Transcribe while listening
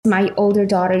My older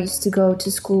daughter used to go to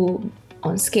school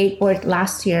on skateboard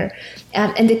last year,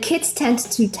 and the kids tend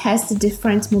to test the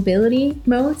different mobility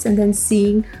modes and then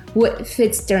seeing what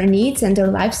fits their needs and their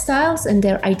lifestyles and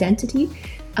their identity.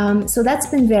 So that's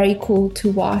been very cool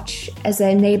to watch as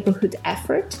a neighborhood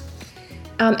effort.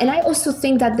 And I also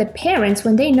think that the parents,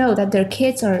 when they know that their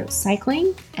kids are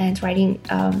cycling and riding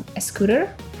a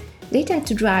scooter, they tend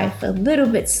to drive a little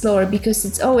bit slower because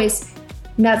it's always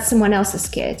not someone else's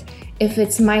kid. If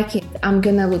it's my kid, I'm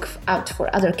gonna look out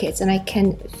for other kids, and I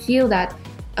can feel that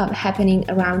happening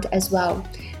around as well.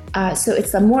 So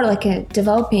it's more like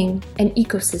developing an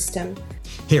ecosystem.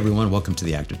 Hey everyone, welcome to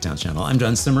the Active Town channel. I'm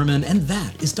John Zimmerman, and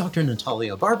that is Dr.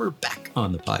 Natalia Barbour back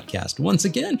on the podcast once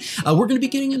again. We're going to be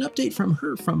getting an update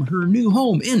from her new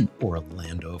home in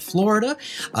Orlando, Florida.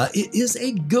 It is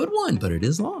a good one, but it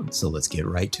is long, so let's get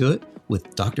right to it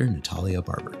with Dr. Natalia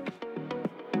Barbour.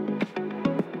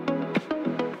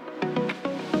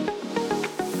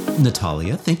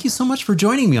 Natalia, thank you so much for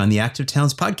joining me on the Active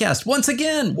Towns podcast. Once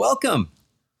again, welcome.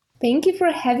 Thank you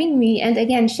for having me. And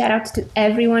again, shout out to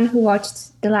everyone who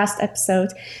watched the last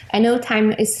episode. I know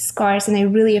time is scarce, and I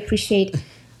really appreciate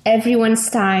everyone's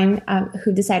time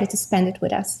who decided to spend it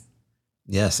with us.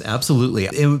 Yes, absolutely.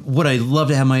 And what I love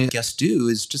to have my guests do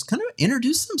is just kind of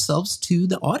introduce themselves to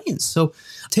the audience. So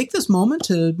take this moment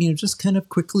to, just kind of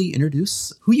quickly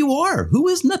introduce who you are. Who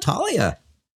is Natalia?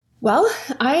 Well,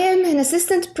 I am an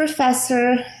assistant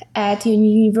professor at the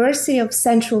University of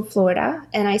Central Florida,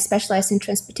 and I specialize in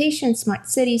transportation, smart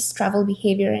cities, travel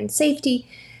behavior, and safety.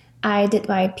 I did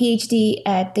my PhD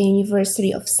at the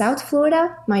University of South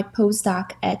Florida, my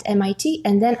postdoc at MIT,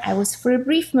 and then I was for a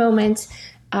brief moment,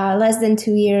 less than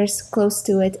 2 years, close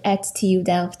to it, at TU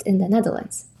Delft in the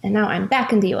Netherlands. And now I'm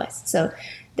back in the US. So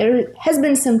there has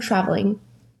been some traveling.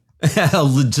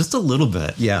 Just a little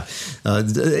bit, yeah. A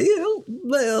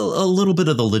little bit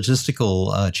of the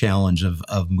logistical challenge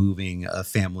of moving a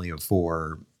family of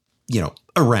four,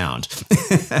 around.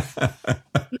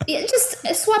 Yeah,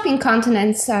 just swapping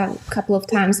continents a couple of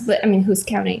times, but who's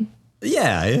counting?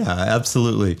 Yeah,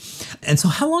 absolutely. And so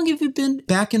how long have you been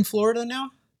back in Florida now?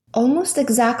 Almost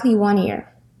exactly 1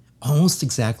 year. Almost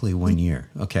exactly 1 year.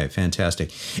 Okay,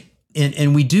 fantastic.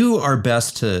 And we do our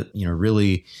best to,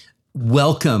 really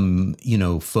welcome,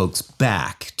 folks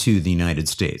back to the United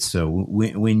States. So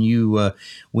when you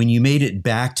made it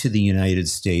back to the United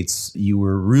States, you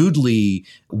were rudely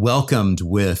welcomed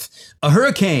with a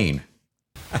hurricane.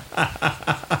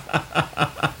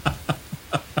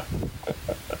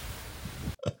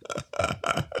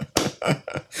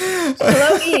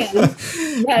 Hello, Ian.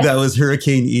 Yes. That was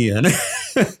Hurricane Ian.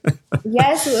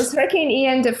 Yes, it was Hurricane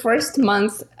Ian the first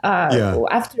month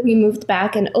after we moved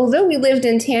back. And although we lived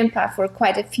in Tampa for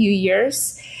quite a few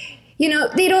years,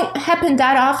 they don't happen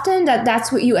that often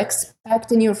that's what you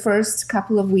expect in your first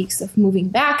couple of weeks of moving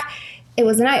back. It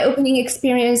was an eye-opening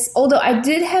experience. Although I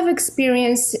did have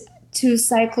experience to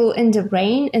cycle in the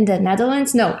rain in the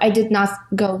Netherlands. No, I did not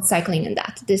go cycling in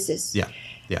that. This is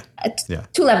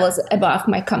 2 levels above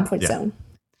my comfort zone.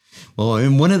 Well,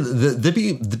 and one of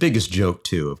the biggest joke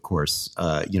too, of course,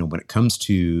 when it comes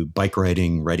to bike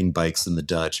riding bikes in the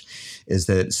Dutch, is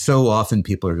that so often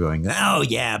people are going, oh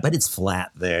yeah, but it's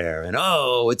flat there, and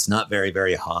oh, it's not very,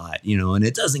 very hot, and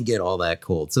it doesn't get all that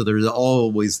cold. So there's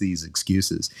always these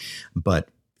excuses, but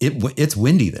it's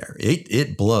windy there.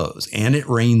 It blows and it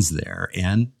rains there,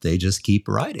 and they just keep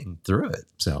riding through it.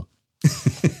 So.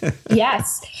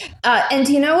 Yes. And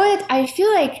you know what? I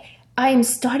feel like I'm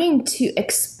starting to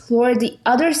explore the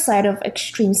other side of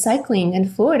extreme cycling in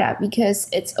Florida because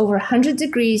it's over 100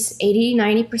 degrees,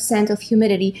 80-90% of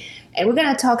humidity. And we're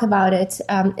going to talk about it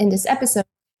in this episode.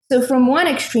 So from one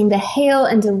extreme, the hail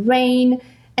and the rain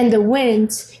and the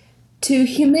wind, to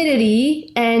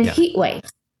humidity and heat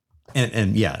waves.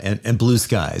 And blue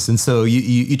skies. And so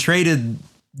you traded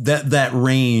that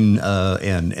rain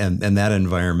and that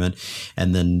environment,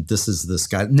 and then this is the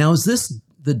sky. Now, is this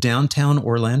the downtown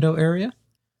Orlando area?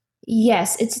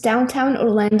 Yes, it's downtown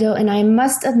Orlando, and I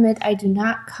must admit I do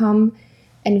not come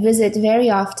and visit very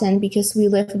often because we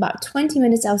live about 20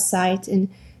 minutes outside in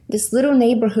this little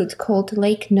neighborhood called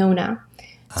Lake Nona.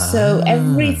 So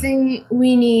everything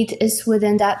we need is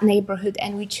within that neighborhood,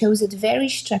 and we chose it very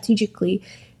strategically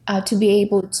to be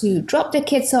able to drop the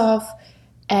kids off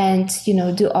and,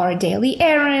 do our daily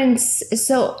errands.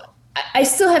 So I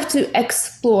still have to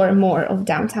explore more of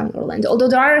downtown Orlando, although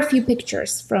there are a few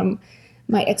pictures from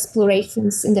my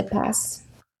explorations in the past.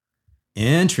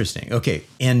 Interesting. Okay.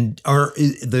 And are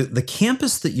the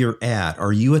campus that you're at,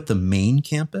 are you at the main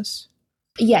campus?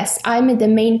 Yes, I'm at the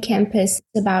main campus,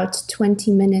 about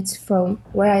 20 minutes from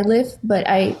where I live, but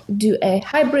I do a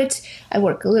hybrid. I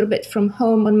work a little bit from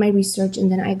home on my research,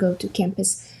 and then I go to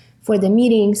campus for the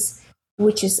meetings,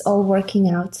 which is all working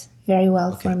out very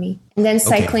well for Okay. me. And then Okay.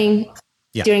 cycling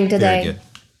Yeah. during the Very day. good.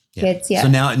 Yeah. Kids, So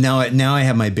yeah. now I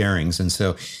have my bearings, and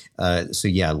so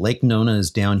yeah, Lake Nona is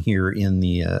down here in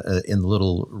the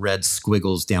little red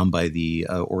squiggles down by the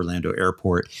Orlando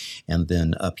airport, and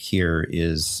then up here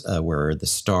is where the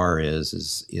star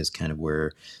is kind of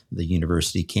where the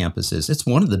university campus is. It's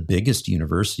one of the biggest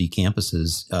university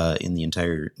campuses in the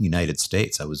entire United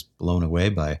States. I was blown away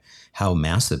by how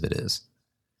massive it is.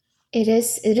 It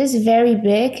is very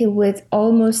big with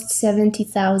almost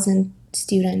 70,000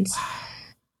 students.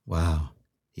 Wow.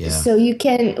 Yeah. So you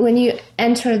can, when you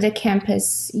enter the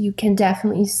campus, you can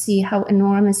definitely see how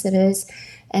enormous it is.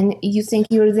 And you think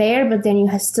you're there, but then you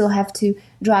still have to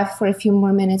drive for a few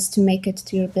more minutes to make it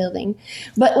to your building.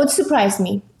 But what surprised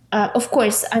me, of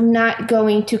course, I'm not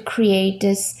going to create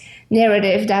this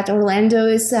narrative that Orlando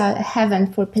is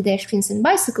heaven for pedestrians and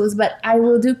bicycles, but I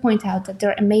will do point out that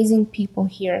there are amazing people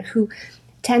here who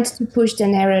tend to push the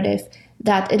narrative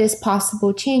that it is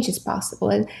possible, change is possible.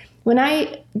 And when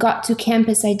I got to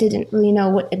campus, I didn't really know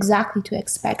what exactly to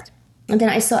expect. And then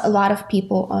I saw a lot of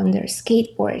people on their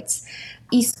skateboards,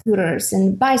 e-scooters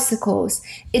and bicycles.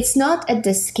 It's not at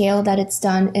the scale that it's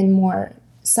done in more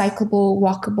cyclable,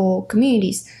 walkable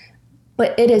communities,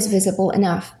 but it is visible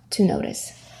enough to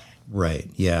notice. Right.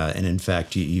 Yeah. And in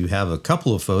fact, you have a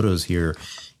couple of photos here,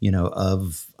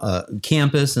 of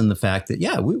campus and the fact that,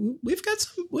 yeah, we've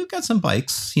got some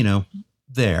bikes,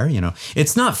 there.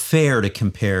 It's not fair to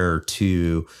compare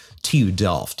to TU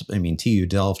Delft. I mean, TU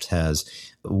Delft has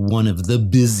one of the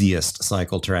busiest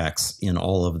cycle tracks in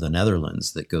all of the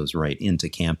Netherlands that goes right into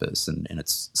campus. And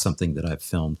it's something that I've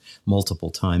filmed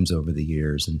multiple times over the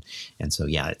years. And so,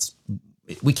 yeah,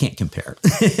 we can't compare.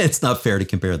 It's not fair to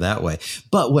compare that way.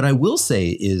 But what I will say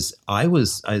is I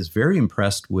was very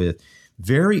impressed with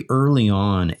very early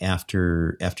on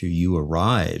after you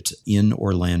arrived in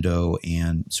Orlando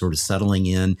and sort of settling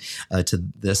in to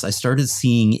this, I started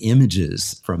seeing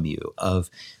images from you of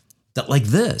that, like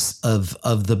this, of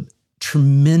the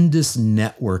tremendous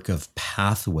network of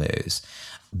pathways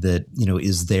that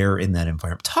is there in that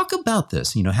environment. Talk about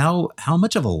this. How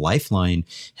much of a lifeline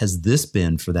has this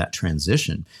been for that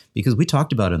transition? Because we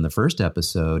talked about in the first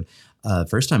episode,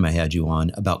 first time I had you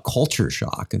on, about culture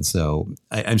shock, and so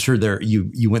I'm sure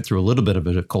you went through a little bit of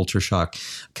a culture shock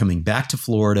coming back to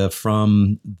Florida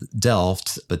from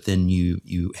Delft, but then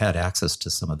you had access to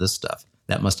some of this stuff.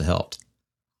 That must have helped.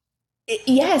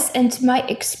 Yes, and my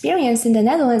experience in the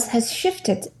Netherlands has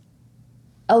shifted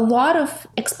a lot of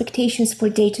expectations for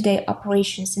day-to-day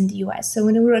operations in the US. So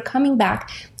when we were coming back,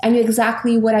 I knew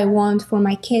exactly what I want for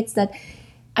my kids, that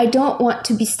I don't want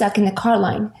to be stuck in the car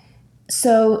line.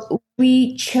 So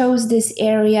we chose this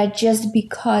area just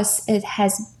because it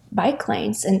has bike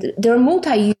lanes and they're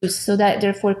multi-use, so that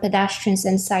they're for pedestrians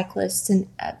and cyclists and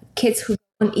kids who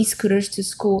go on e-scooters to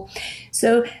school.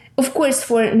 So of course,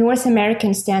 for North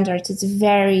American standards, it's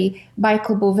very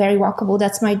bikeable, very walkable.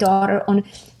 That's my daughter on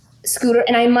scooter.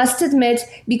 And I must admit,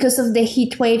 because of the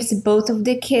heat waves, both of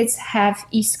the kids have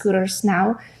e-scooters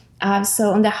now.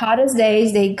 So on the hottest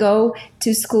days, they go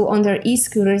to school on their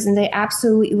e-scooters and they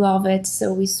absolutely love it.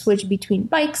 So we switch between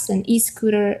bikes and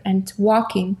e-scooter and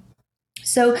walking.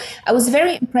 So I was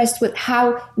very impressed with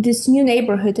how this new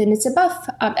neighborhood, and it's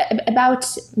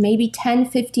about maybe 10,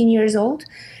 15 years old,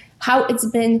 how it's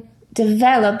been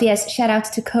developed. Yes, shout out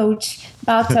to Coach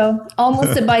Bato.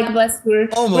 Almost a bike bus.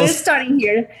 We're starting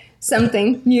here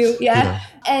something new. Yeah.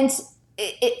 And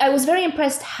I was very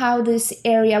impressed how this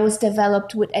area was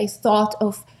developed with a thought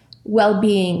of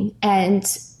well-being and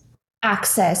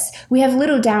access. We have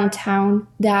little downtown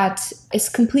that is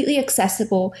completely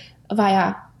accessible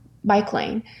via bike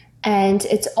lane. And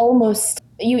it's almost,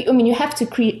 you have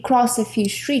to cross a few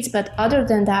streets, but other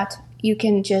than that, you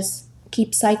can just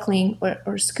keep cycling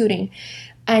or scooting.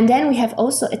 And then we have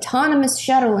also autonomous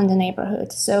shuttle in the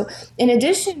neighborhood. So in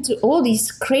addition to all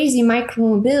these crazy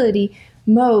micromobility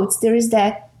modes, there is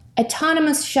that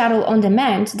autonomous shuttle on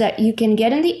demand that you can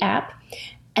get in the app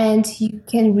and you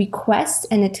can request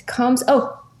and it comes.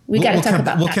 Oh, we'll talk about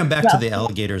that. We'll come back to the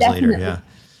alligators later. Yeah.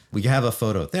 We have a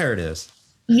photo. There it is.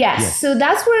 Yes. So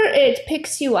that's where it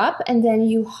picks you up and then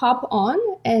you hop on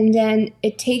and then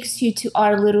it takes you to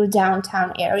our little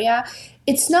downtown area.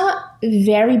 It's not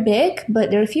very big, but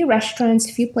there are a few restaurants,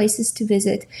 a few places to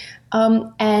visit.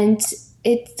 And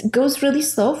it goes really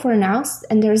slow for now.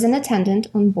 And there's an attendant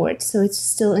on board. So it's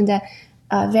still in the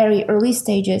very early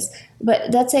stages.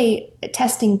 But that's a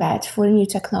testing bed for new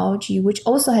technology, which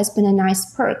also has been a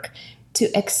nice perk to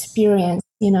experience,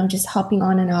 just hopping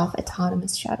on and off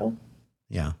autonomous shuttle.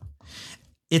 Yeah.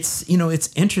 It's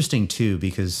interesting too,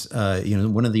 because,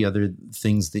 one of the other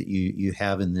things that you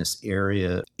have in this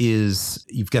area is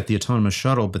you've got the autonomous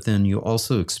shuttle, but then you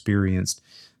also experienced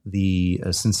the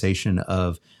sensation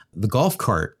of the golf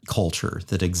cart culture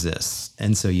that exists.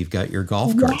 And so you've got your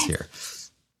golf carts here.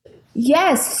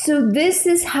 Yes, so this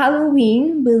is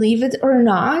Halloween, believe it or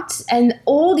not, and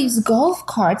all these golf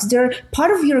carts, they're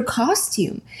part of your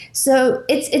costume. So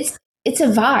it's a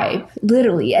vibe,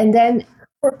 literally. And then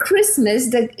for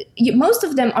Christmas, most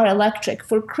of them are electric.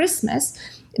 For Christmas,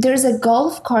 there's a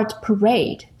golf cart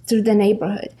parade through the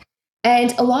neighborhood.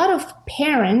 And a lot of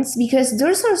parents, because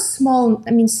those are small,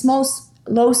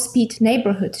 low-speed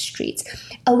neighborhood streets.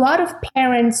 A lot of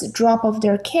parents drop off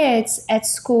their kids at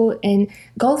school in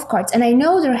golf carts. And I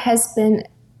know there has been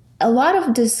a lot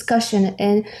of discussion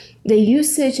in the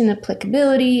usage and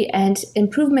applicability and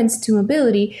improvements to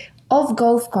mobility of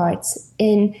golf carts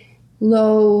in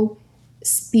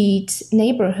low-speed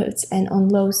neighborhoods and on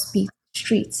low-speed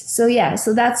streets. So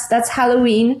that's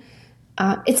Halloween.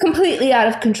 It's completely out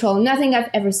of control. Nothing I've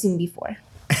ever seen before.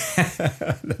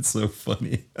 That's so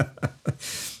funny.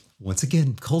 Once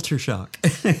again, culture shock.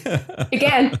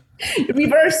 Again,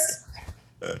 reversed.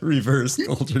 Reverse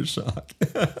culture shock.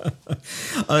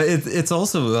 It's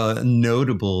also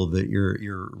notable that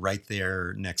you're right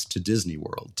there next to Disney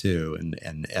World too,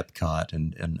 and Epcot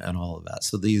and all of that.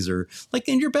 So these are like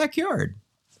in your backyard.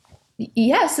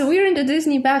 Yeah, so we're in the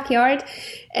Disney backyard,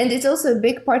 and it's also a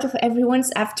big part of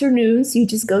everyone's afternoons. You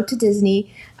just go to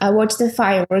Disney, watch the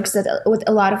fireworks, what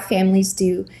a lot of families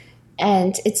do.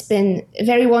 And it's been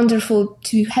very wonderful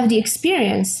to have the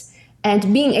experience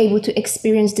and being able to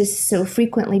experience this so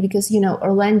frequently because,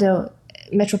 Orlando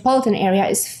metropolitan area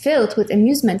is filled with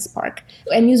amusement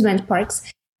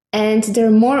parks, and there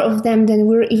are more of them than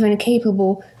we're even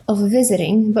capable of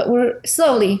visiting, but we're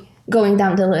slowly going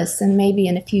down the list, and maybe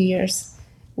in a few years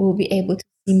we'll be able to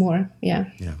see more. Yeah.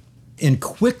 And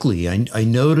quickly, I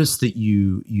noticed that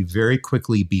you very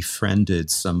quickly befriended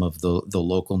some of the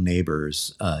local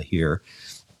neighbors here.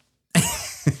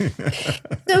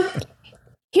 So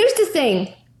here's the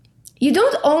thing. You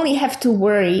don't only have to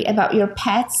worry about your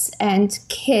pets and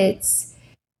kids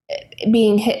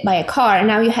being hit by a car.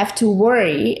 Now you have to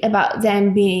worry about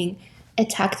them being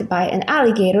attacked by an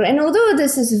alligator. And although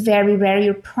this is very rare,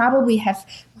 you probably have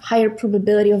higher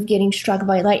probability of getting struck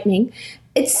by lightning.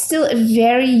 It's still a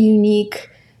very unique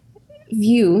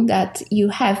view that you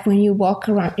have when you walk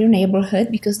around your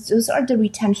neighborhood, because those are the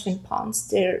retention ponds.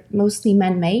 They're mostly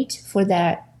man-made for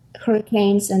the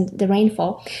hurricanes and the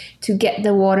rainfall to get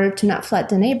the water to not flood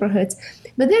the neighborhoods.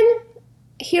 But then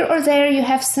here or there you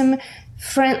have some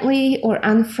friendly or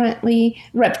unfriendly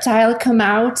reptile come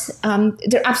out.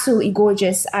 They're absolutely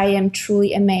gorgeous. I am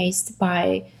truly amazed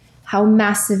by how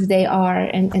massive they are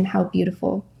and how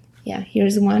beautiful. Yeah,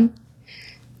 here's one.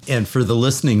 And for the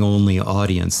listening only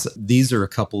audience, these are a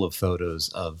couple of photos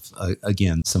of,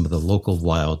 again, some of the local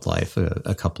wildlife,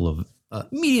 a couple of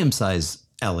medium-sized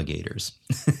alligators.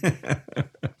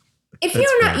 If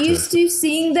you're not used to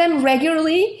seeing them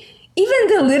regularly, even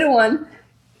the little one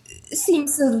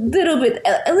seems a little bit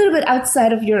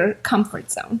outside of your comfort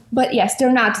zone. But yes,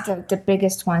 they're not the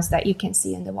biggest ones that you can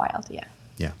see in the wild. Yeah.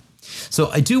 So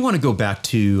I do want to go back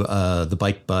to the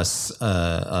bike bus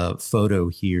photo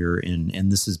here,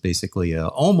 and this is basically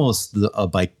almost a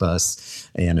bike bus,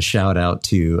 and a shout out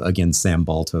to, again, Sam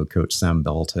Balto, Coach Sam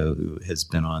Balto, who has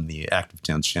been on the Active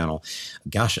Towns channel,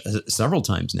 several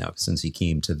times now since he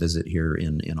came to visit here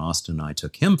in Austin. I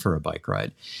took him for a bike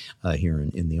ride here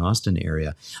in the Austin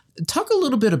area. Talk a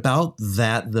little bit about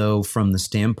that, though, from the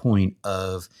standpoint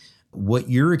of what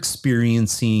you're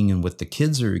experiencing and what the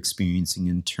kids are experiencing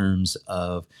in terms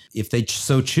of if they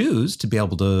so choose to be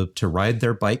able to ride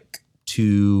their bike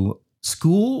to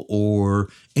school or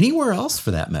anywhere else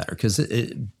for that matter. Because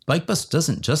bike bus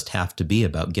doesn't just have to be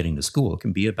about getting to school. It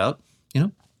can be about,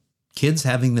 kids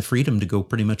having the freedom to go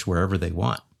pretty much wherever they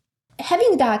want.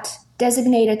 Having that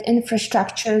designated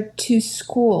infrastructure to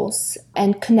schools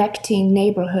and connecting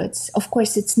neighborhoods, of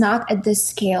course, it's not at the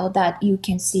scale that you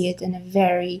can see it in a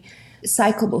very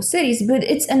cyclable cities, but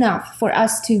it's enough for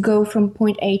us to go from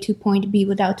point A to point B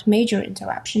without major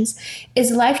interruptions.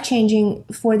 Is life-changing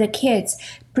for the kids,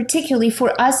 particularly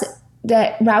for us.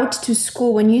 The route to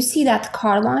school, when you see that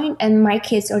car line, and my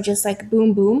kids are just like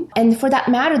boom, boom. And for that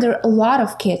matter, there are a lot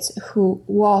of kids who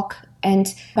walk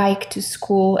and bike to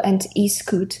school and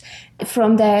e-scoot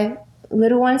from the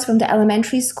little ones from the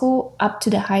elementary school up to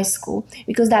the high school,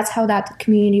 because that's how that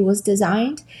community was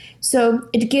designed. So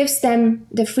it gives them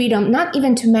the freedom, not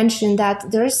even to mention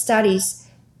that there are studies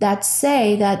that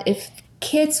say that if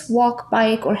kids walk,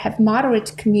 bike, or have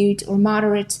moderate commute or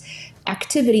moderate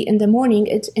activity in the morning,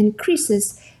 it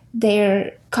increases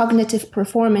their cognitive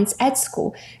performance at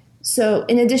school. So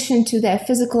in addition to the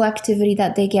physical activity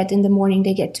that they get in the morning,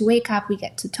 they get to wake up, we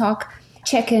get to talk,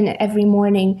 check in every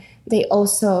morning. They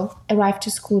also arrive to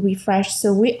school refreshed.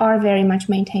 So we are very much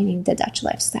maintaining the Dutch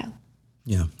lifestyle.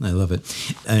 Yeah, I love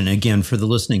it. And again, for the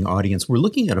listening audience, we're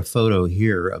looking at a photo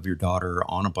here of your daughter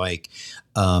on a bike.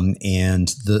 And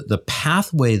the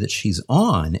pathway that she's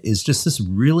on is just this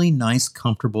really nice,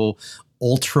 comfortable,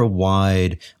 ultra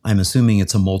wide. I'm assuming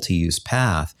it's a multi-use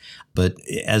path. But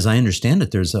as I understand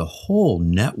it, there's a whole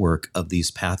network of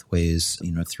these pathways,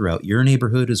 throughout your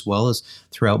neighborhood as well as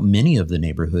throughout many of the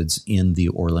neighborhoods in the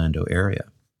Orlando area.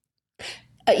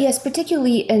 Yes,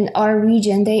 particularly in our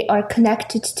region, they are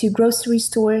connected to grocery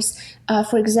stores.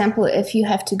 For example, if you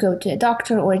have to go to a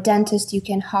doctor or a dentist, you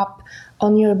can hop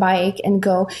on your bike and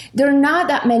go. There are not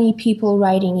that many people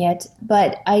riding it,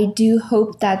 but I do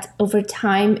hope that over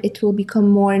time it will become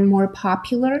more and more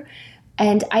popular.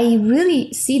 And I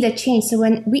really see the change. So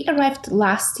when we arrived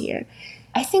last year,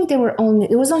 I think there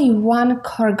was only one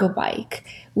cargo bike.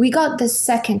 We got the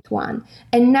second one,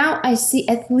 and now I see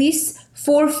at least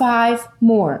 4 or 5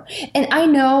 more. And I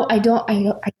know I don't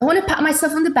want to pat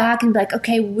myself on the back and be like,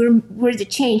 okay, we're the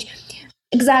change.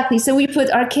 Exactly. So we put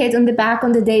our kids on the back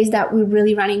on the days that we're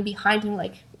really running behind and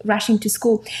like rushing to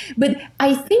school. But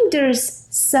I think there's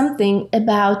something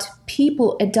about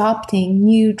people adopting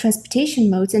new transportation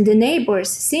modes and the neighbors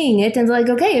seeing it and like,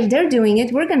 okay, if they're doing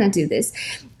it, we're going to do this.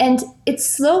 And it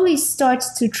slowly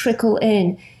starts to trickle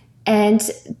in. And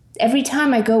every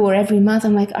time I go or every month,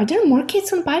 I'm like, are there more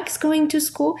kids on bikes going to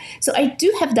school? So I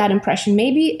do have that impression.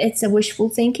 Maybe it's a wishful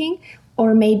thinking,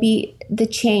 or maybe the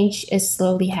change is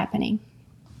slowly happening.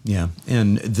 Yeah.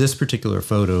 And this particular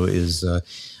photo is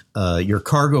your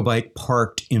cargo bike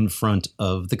parked in front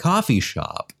of the coffee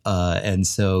shop. And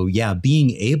so, yeah,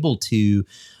 being able to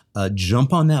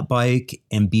jump on that bike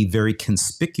and be very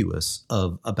conspicuous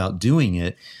about doing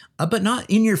it, but not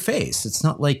in your face. It's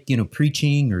not like,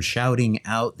 preaching or shouting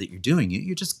out that you're doing it.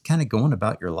 You're just kind of going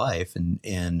about your life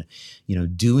and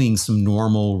doing some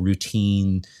normal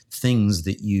routine things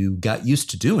that you got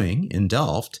used to doing in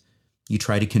Delft. You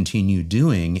try to continue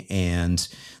doing, and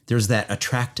there's that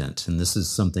attractant. And this is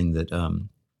something that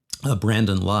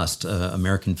Brandon Lust,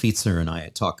 American Feetser, and I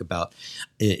talk about,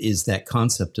 is that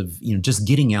concept of just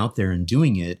getting out there and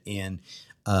doing it. And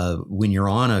when you're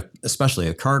on especially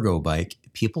a cargo bike,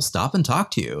 people stop and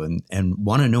talk to you and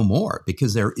want to know more,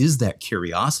 because there is that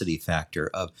curiosity factor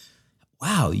of,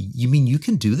 wow, you mean you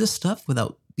can do this stuff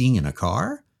without being in a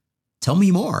car? Tell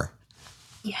me more.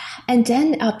 Yeah. And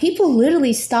then people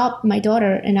literally stop my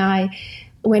daughter and I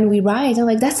when we ride. I'm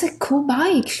like, that's a cool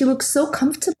bike. She looks so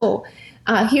comfortable.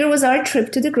 Here was our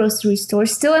trip to the grocery store,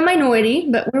 still a minority,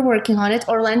 but we're working on it.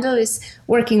 Orlando is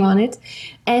working on it.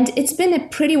 And it's been a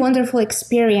pretty wonderful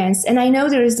experience. And I know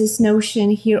there is this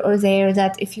notion here or there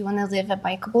that if you want to live a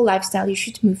bikeable lifestyle, you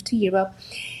should move to Europe.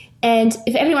 And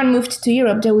if everyone moved to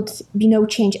Europe, there would be no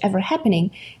change ever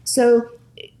happening. So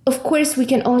of course, we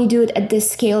can only do it at the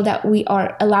scale that we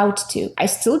are allowed to. I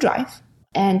still drive,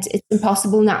 and it's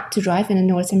impossible not to drive in a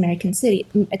North American city,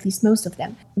 at least most of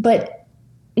them. But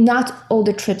not all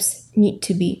the trips need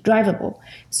to be drivable.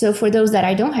 So for those that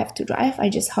I don't have to drive, I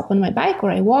just hop on my bike or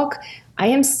I walk. I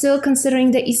am still considering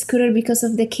the e-scooter because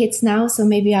of the kids now, so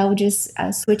maybe I'll just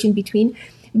switch in between.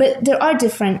 But there are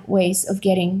different ways of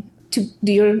getting to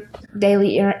do your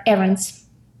daily errands.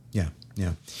 Yeah,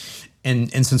 yeah.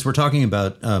 And since we're talking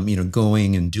about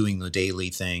going and doing the daily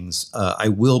things, I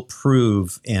will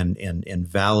prove and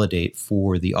validate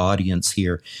for the audience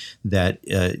here that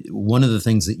one of the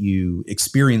things that you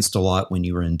experienced a lot when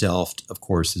you were in Delft, of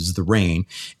course, is the rain.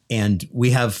 And we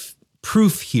have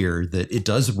proof here that it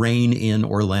does rain in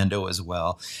Orlando as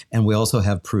well. And we also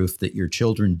have proof that your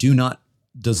children do not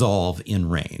dissolve in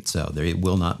rain, so they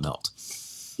will not melt.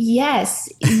 Yes,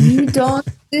 you don't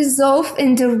dissolve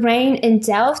in the rain in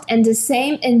Delft, and the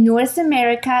same in North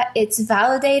America. It's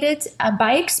validated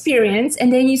by experience,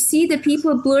 and then you see the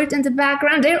people blurred in the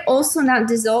background. They're also not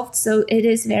dissolved, so it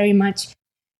is very much.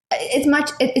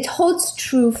 It holds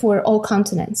true for all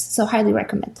continents. So highly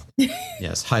recommend.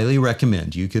 Yes, highly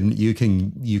recommend. You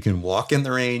can walk in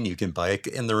the rain, you can bike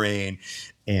in the rain.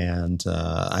 And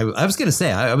I was going to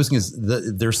say,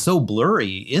 they're so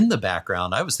blurry in the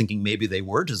background. I was thinking maybe they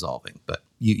were dissolving, but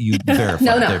you verified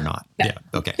no. They're not. No. Yeah.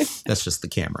 Okay. That's just the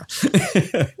camera.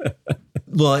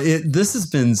 Well, this has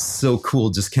been so cool,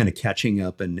 just kind of catching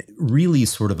up and really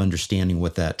sort of understanding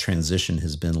what that transition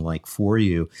has been like for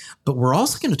you. But we're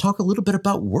also going to talk a little bit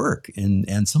about work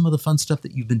and some of the fun stuff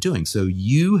that you've been doing. So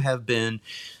you have been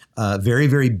very,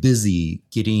 very busy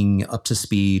getting up to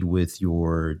speed with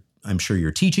I'm sure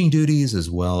your teaching duties as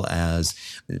well as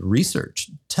research.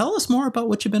 Tell us more about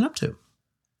what you've been up to.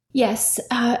 Yes,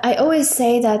 I always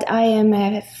say that I am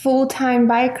a full-time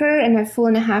biker and a full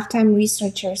and a half-time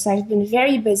researcher. So I've been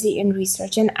very busy in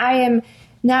research, and I am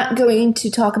not going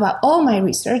to talk about all my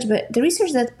research, but the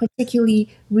research that particularly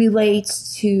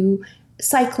relates to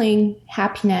cycling,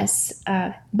 happiness,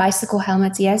 bicycle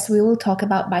helmets. Yes, we will talk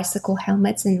about bicycle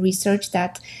helmets and research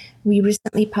that we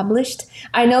recently published.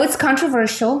 I know it's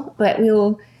controversial, but we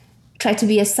will try to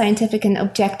be as scientific and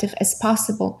objective as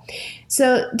possible.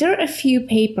 So there are a few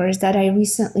papers that I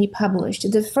recently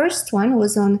published. The first one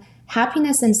was on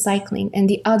happiness and cycling, and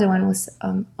the other one was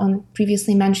on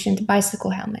previously mentioned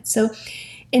bicycle helmets. So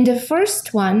in the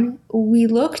first one, we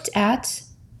looked at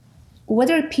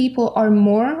whether people are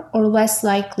more or less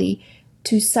likely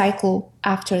to cycle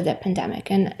after the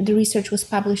pandemic. And the research was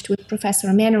published with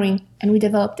Professor Mannering, and we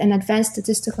developed an advanced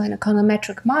statistical and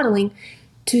econometric modeling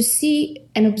to see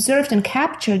and observe and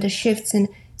capture the shifts in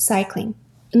cycling.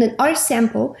 And in our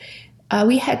sample,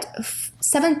 we had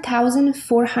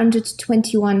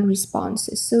 7,421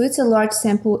 responses. So it's a large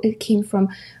sample. It came from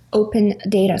open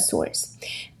data source.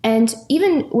 And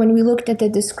even when we looked at the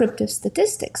descriptive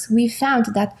statistics, we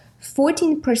found that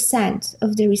 14%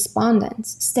 of the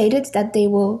respondents stated that they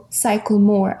will cycle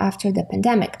more after the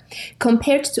pandemic,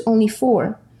 compared to only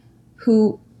 4%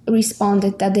 who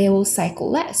responded that they will cycle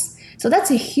less. So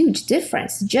that's a huge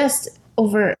difference just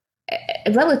over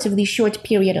a relatively short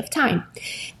period of time.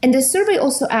 And the survey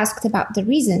also asked about the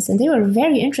reasons, and they were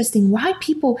very interesting, why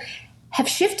people have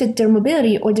shifted their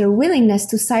mobility or their willingness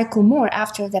to cycle more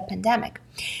after the pandemic.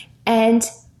 And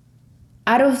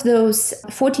out of those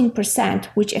 14%,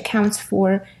 which accounts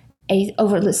for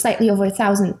slightly over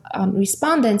 1,000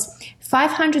 respondents,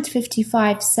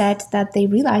 555 said that they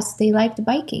realized they liked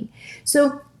biking.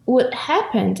 So what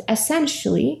happened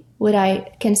essentially, what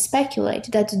I can speculate,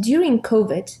 that during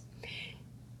COVID,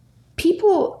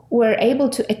 people were able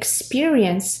to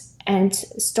experience and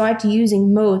start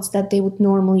using modes that they would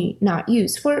normally not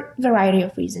use for a variety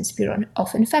of reasons: fear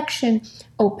of infection,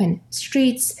 open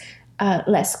streets,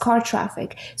 less car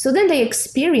traffic. So then they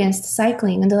experienced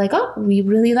cycling and they're like, oh, we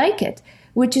really like it,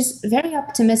 which is very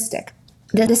optimistic.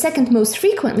 The second most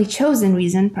frequently chosen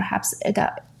reason, perhaps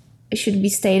that should be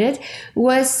stated,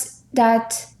 was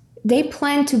that they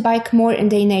plan to bike more in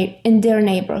their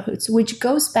neighborhoods, which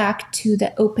goes back to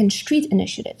the open street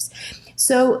initiatives.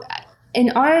 So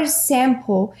in our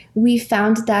sample, we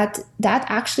found that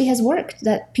actually has worked,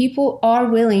 that people are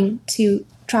willing to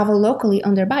travel locally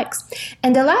on their bikes.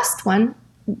 And the last one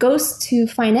goes to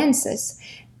finances.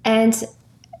 And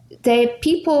the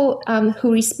people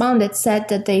who responded said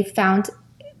that they found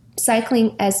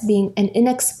cycling as being an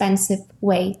inexpensive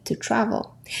way to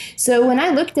travel. So when I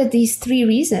looked at these 3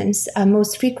 reasons,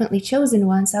 most frequently chosen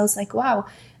ones, I was like, wow,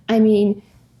 I mean,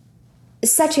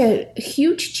 such a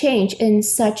huge change in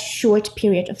such short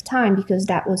period of time, because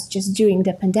that was just during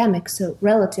the pandemic, so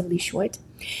relatively short.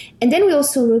 And then we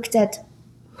also looked at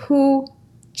who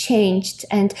changed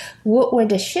and what were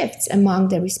the shifts among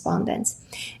the respondents.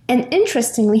 And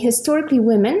interestingly, historically,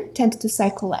 women tend to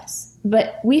cycle less.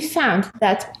 But we found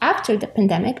that after the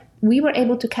pandemic, we were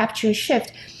able to capture a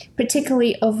shift,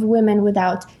 particularly of women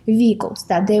without vehicles,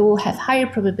 that they will have higher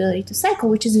probability to cycle,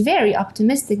 which is very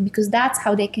optimistic because that's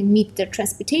how they can meet their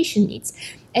transportation needs.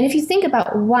 And if you think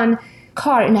about one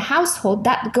car in a household,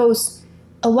 that goes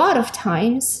a lot of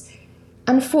times,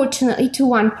 unfortunately, to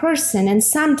one person, and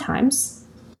sometimes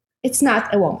it's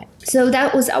not a woman. So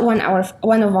that was one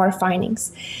of our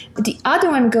findings. The other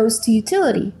one goes to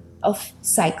utility of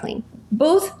cycling.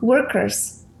 Both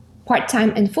workers,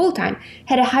 part-time and full-time,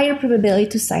 had a higher probability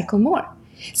to cycle more.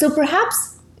 So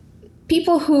perhaps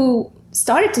people who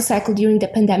started to cycle during the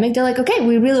pandemic, they're like, okay,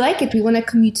 we really like it, we want to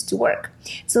commute to work.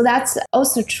 So that's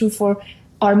also true for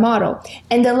our model.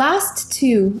 And the last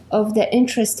 2 of the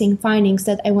interesting findings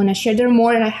that I want to share, there are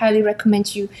more, and I highly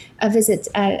recommend you visit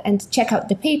and check out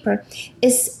the paper,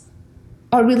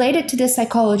 are related to the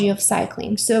psychology of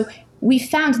cycling. So we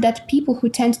found that people who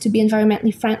tend to be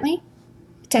environmentally friendly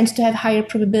tend to have higher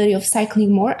probability of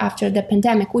cycling more after the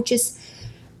pandemic, which is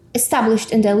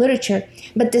established in the literature.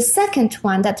 But the second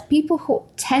one, that people who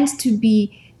tend to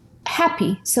be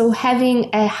happy, so having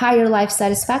a higher life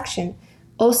satisfaction,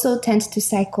 also tend to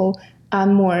cycle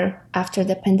more after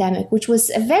the pandemic, which was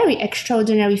a very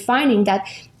extraordinary finding that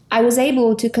I was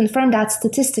able to confirm that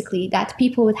statistically, that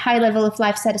people with high level of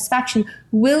life satisfaction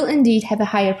will indeed have a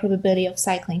higher probability of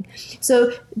cycling.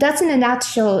 So that's in a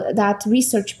nutshell that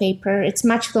research paper. It's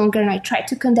much longer, and I tried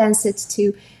to condense it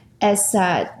to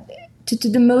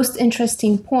the most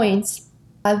interesting points.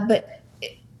 But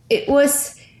it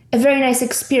was a very nice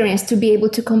experience to be able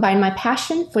to combine my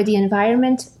passion for the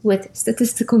environment with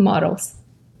statistical models.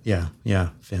 Yeah,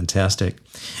 fantastic.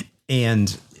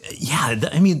 And yeah,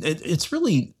 I mean, it's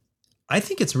really, I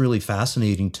think it's really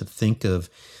fascinating to think of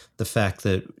the fact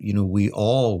that, we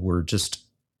all were just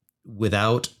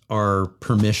without our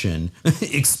permission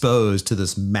exposed to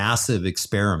this massive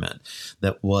experiment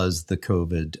that was the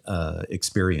COVID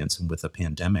experience, and with a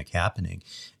pandemic happening.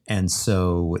 And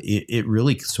so it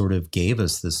really sort of gave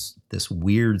us this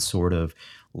weird sort of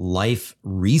life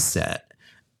reset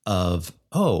of,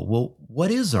 oh, well,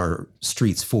 what is our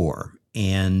streets for?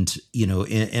 And,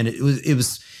 and it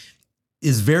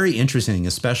is very interesting,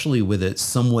 especially with it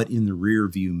somewhat in the rear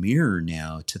view mirror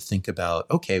now, to think about,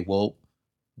 okay, well,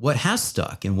 what has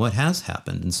stuck and what has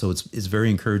happened. And so it's very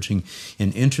encouraging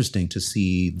and interesting to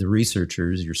see the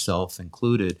researchers, yourself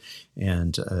included,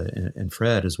 and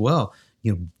Fred as well,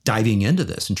 diving into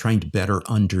this and trying to better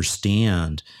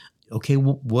understand, okay,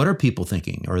 well, what are people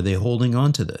thinking? Are they holding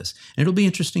on to this? And it'll be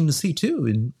interesting to see too,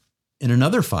 in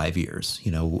another 5 years,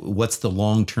 what's the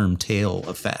long-term tail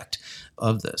effect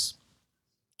of this?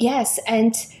 Yes.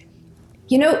 And,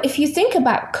 if you think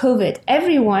about COVID,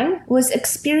 everyone was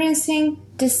experiencing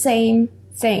the same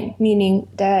thing, meaning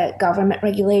the government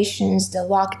regulations, the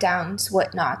lockdowns,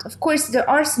 whatnot. Of course, there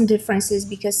are some differences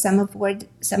because some of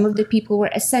the people were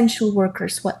essential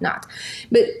workers, whatnot.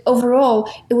 But overall,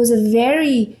 it was a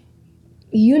very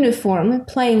uniform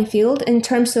playing field in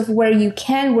terms of where you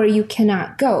can, where you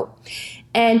cannot go.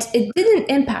 And it didn't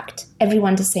impact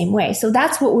everyone the same way. So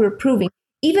that's what we're proving.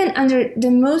 Even under the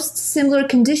most similar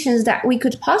conditions that we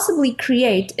could possibly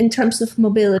create in terms of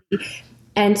mobility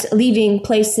and leaving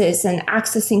places and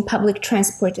accessing public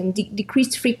transport and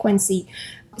decreased frequency,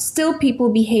 still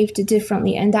people behaved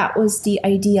differently. And that was the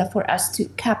idea for us to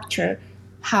capture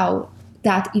how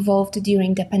that evolved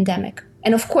during the pandemic.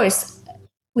 And of course,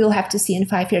 we'll have to see in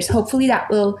 5 years. Hopefully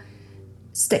that will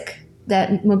stick,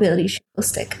 that mobility will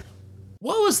stick.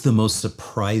 What was the most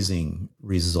surprising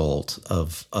result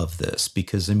of this?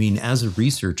 Because, I mean, as a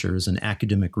researcher, as an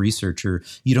academic researcher,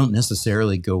 you don't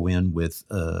necessarily go in with,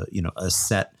 a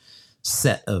set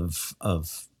of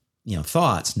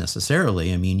thoughts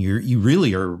necessarily. I mean, you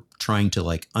really are trying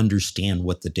to understand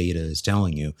what the data is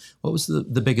telling you. What was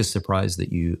the biggest surprise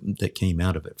that came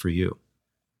out of it for you?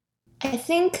 I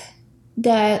think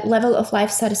the level of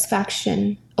life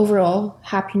satisfaction, overall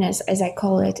happiness, as I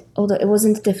call it, although it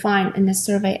wasn't defined in the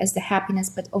survey as the happiness,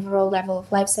 but overall level of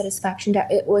life satisfaction,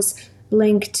 that it was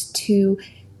linked to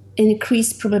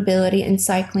increased probability in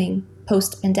cycling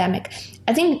post-pandemic.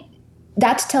 I think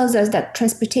that tells us that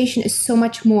transportation is so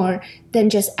much more than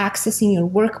just accessing your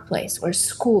workplace or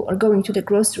school or going to the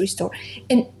grocery store.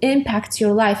 It impacts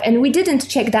your life. And we didn't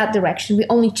check that direction. We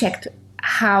only checked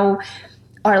how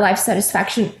our life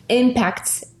satisfaction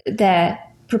impacts the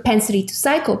propensity to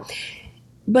cycle.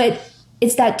 But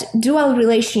it's that dual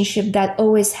relationship that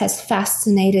always has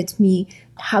fascinated me,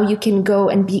 how you can go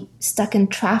and be stuck in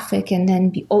traffic and then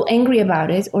be all angry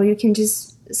about it, or you can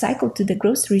just cycle to the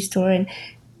grocery store and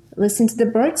listen to the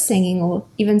birds singing, or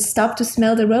even stop to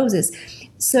smell the roses.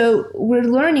 So we're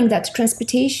learning that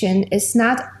transportation is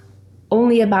not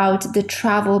only about the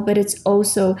travel, but it's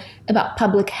also about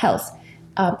public health.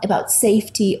 About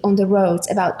safety on the roads,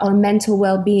 about our mental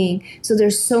well-being. So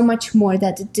there's so much more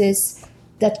that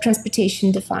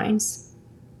transportation defines.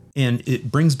 And it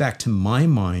brings back to my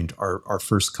mind our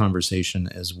first conversation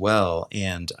as well.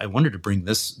 And I wanted to bring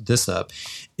this up,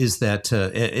 is that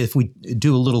if we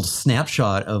do a little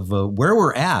snapshot of where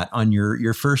we're at on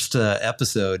your first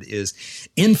episode, is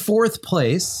in fourth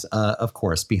place, of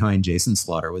course, behind Jason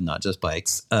Slaughter with Not Just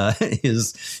Bikes,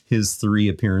 his 3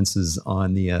 appearances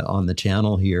on the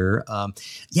channel here.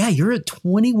 You're at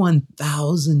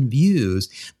 21,000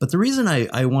 views. But the reason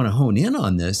I want to hone in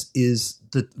on this is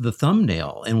the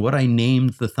thumbnail, and what I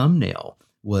named the thumbnail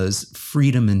was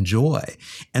freedom and joy.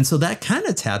 And so that kind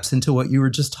of taps into what you were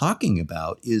just talking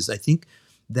about, is I think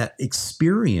that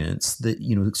experience that,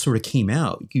 sort of came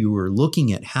out. You were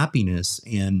looking at happiness,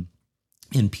 and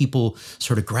people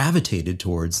sort of gravitated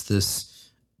towards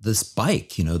this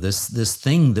bike, this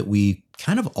thing that we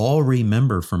kind of all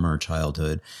remember from our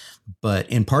childhood.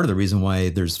 And part of the reason why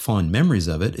there's fond memories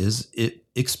of it is it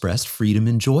expressed freedom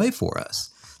and joy for us.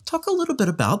 Talk a little bit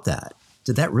about that.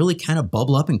 Did that really kind of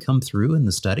bubble up and come through in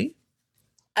the study?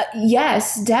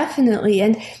 Yes, definitely.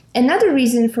 And another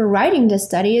reason for writing the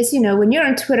study is, when you're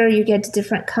on Twitter, you get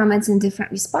different comments and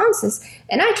different responses.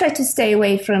 And I try to stay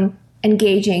away from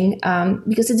engaging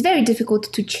because it's very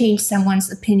difficult to change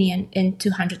someone's opinion in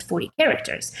 240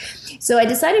 characters. So I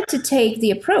decided to take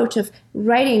the approach of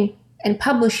writing and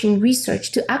publishing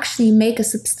research to actually make a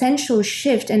substantial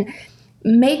shift and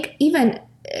make even,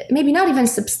 maybe not even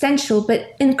substantial,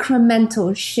 but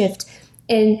incremental shift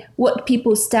in what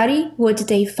people study, what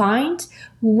they find,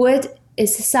 what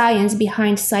is science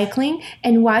behind cycling,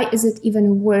 and why is it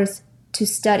even worth to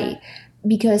study?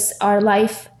 Because our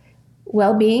life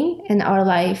well-being and our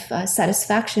life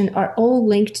satisfaction are all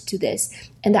linked to this.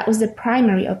 And that was the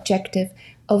primary objective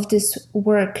of this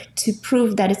work, to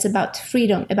prove that it's about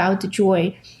freedom, about the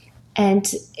joy,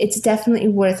 and it's definitely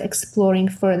worth exploring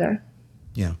further.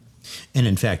 Yeah. And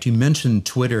in fact, you mentioned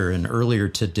Twitter, and earlier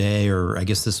today, or I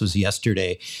guess this was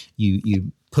yesterday,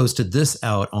 you posted this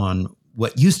out on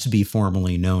what used to be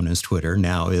formerly known as Twitter,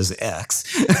 now is X.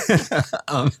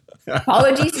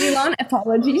 Apologies, Elon.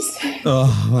 Apologies.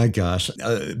 Oh my gosh!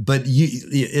 But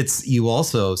you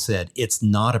also said it's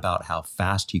not about how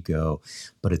fast you go,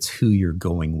 but it's who you're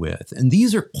going with, and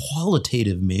these are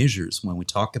qualitative measures when we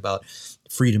talk about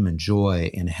freedom and joy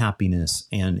and happiness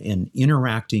and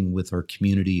interacting with our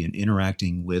community and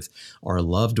interacting with our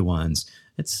loved ones.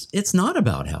 It's not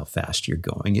about how fast you're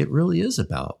going. It really is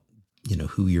about,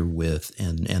 who you're with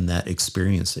and that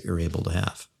experience that you're able to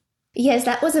have. Yes,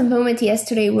 that was a moment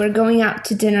yesterday. We're going out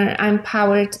to dinner. I'm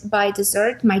powered by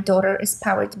dessert. My daughter is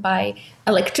powered by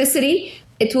electricity.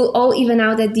 It will all even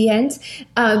out at the end.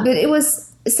 But it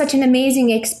was such an amazing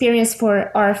experience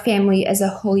for our family as a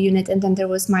whole unit. And then there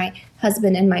was my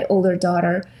husband and my older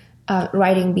daughter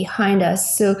riding behind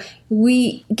us. So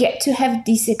we get to have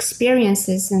these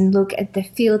experiences and look at the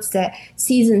fields, the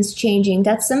seasons changing.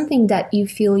 That's something that you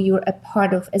feel you're a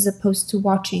part of, as opposed to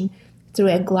watching through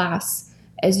a glass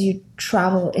as you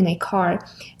travel in a car.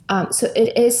 So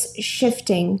it is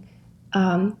shifting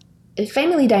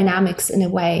family dynamics in a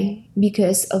way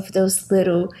because of those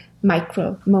little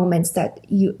micro moments that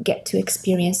you get to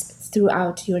experience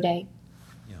throughout your day.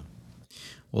 Yeah.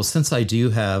 Well, since I do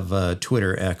have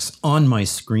Twitter X on my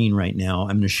screen right now,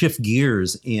 I'm going to shift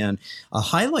gears and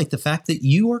highlight the fact that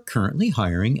you are currently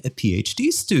hiring a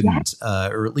PhD student,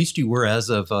 or at least you were as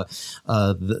of the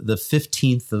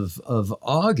 15th of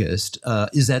August.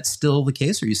 Is that still the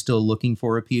case? Are you still looking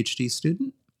for a PhD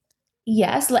student?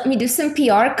 Yes, let me do some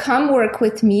PR. Come work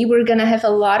with me. We're going to have a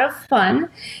lot of fun.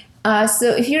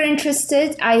 So if you're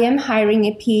interested, I am hiring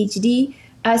a PhD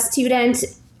student.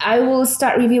 I will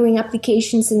start reviewing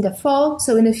applications in the fall.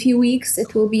 So in a few weeks,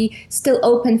 it will be still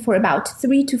open for about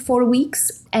 3 to 4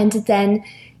 weeks. And then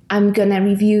I'm going to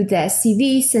review the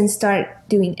CVs and start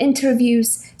doing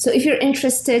interviews. So if you're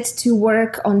interested to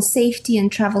work on safety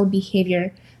and travel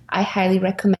behavior, I highly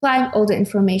recommend applying. All the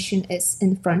information is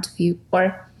in front of you,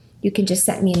 or you can just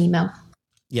send me an email.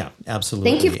 Yeah,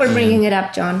 absolutely. Thank you for bringing it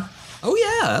up, John. Oh,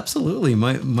 yeah, absolutely.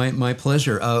 My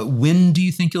pleasure. When do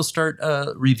you think you'll start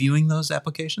reviewing those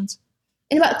applications?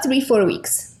 In about 3-4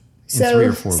 weeks. In 3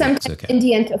 or 4 weeks, okay. In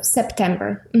the end of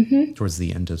September. Mm-hmm. Towards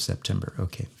the end of September.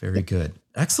 Okay, very good.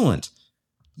 Excellent.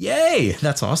 Yay,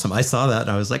 that's awesome. I saw that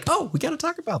and I was like, oh, we got to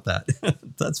talk about that.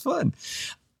 That's fun.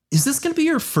 Is this going to be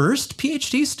your first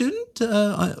PhD student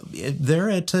there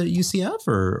at UCF,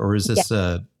 or is this...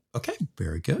 Yeah. Okay,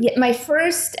 very good. Yeah, my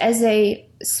first as a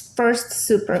first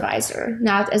supervisor,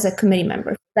 not as a committee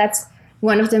member. That's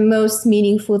one of the most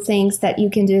meaningful things that you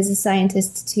can do as a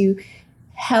scientist, to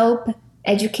help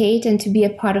educate and to be a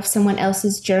part of someone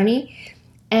else's journey.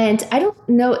 And I don't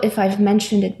know if I've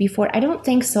mentioned it before. I don't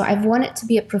think so. I've wanted to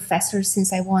be a professor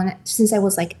since I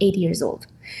was like 8 years old.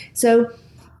 So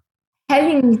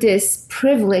having this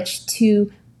privilege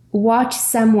to watch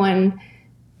someone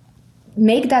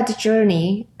make that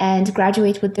journey and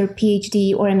graduate with their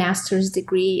PhD or a master's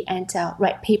degree and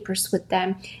write papers with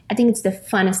them, I think it's the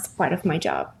funnest part of my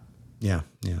job. Yeah.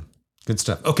 Good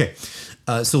stuff. Okay.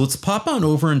 So let's pop on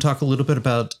over and talk a little bit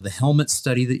about the helmet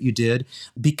study that you did.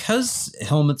 Because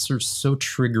helmets are so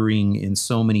triggering in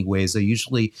so many ways, I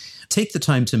usually take the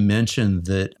time to mention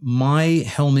that my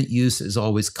helmet use is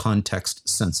always context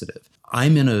sensitive. I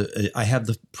have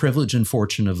the privilege and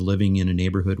fortune of living in a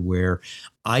neighborhood where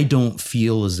I don't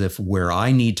feel as if where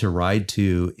I need to ride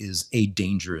to is a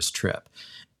dangerous trip.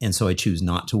 And so I choose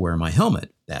not to wear my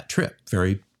helmet that trip.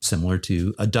 Very similar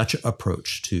to a Dutch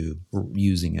approach to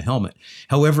using a helmet.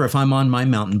 However, if I'm on my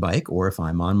mountain bike or if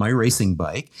I'm on my racing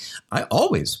bike, I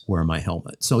always wear my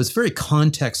helmet. So it's very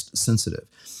context sensitive.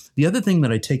 The other thing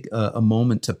that I take a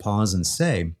moment to pause and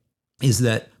say is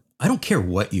that I don't care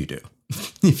what you do.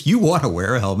 If you want to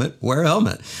wear a helmet, wear a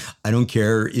helmet. I don't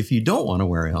care if you don't want to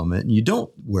wear a helmet and you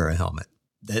don't wear a helmet.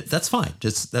 That's fine.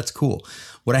 That's cool.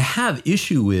 What I have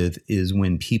issue with is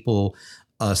when people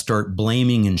start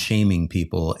blaming and shaming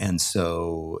people. And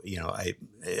so,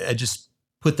 I just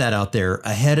put that out there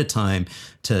ahead of time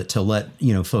to let,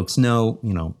 folks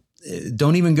know,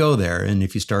 don't even go there. And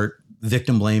if you start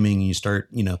victim blaming and you start,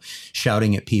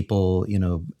 shouting at people,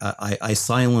 I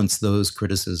silence those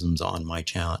criticisms on my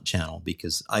channel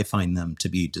because I find them to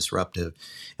be disruptive.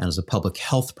 And as a public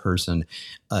health person,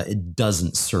 it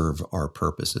doesn't serve our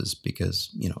purposes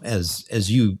because,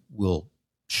 as you will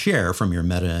share from your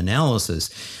meta-analysis,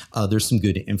 there's some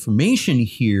good information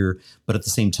here, but at the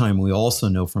same time, we also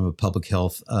know from a public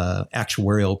health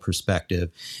actuarial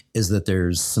perspective is that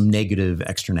there's some negative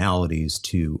externalities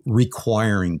to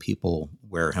requiring people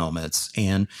wear helmets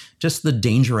and just the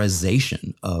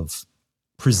dangerization of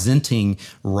presenting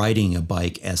riding a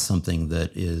bike as something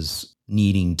that is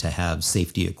needing to have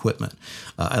safety equipment.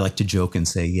 I like to joke and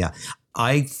say, yeah,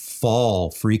 I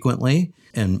fall frequently.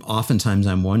 And oftentimes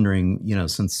I'm wondering,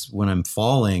 since when I'm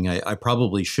falling, I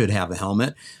probably should have a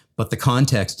helmet. But the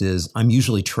context is I'm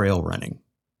usually trail running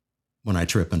when I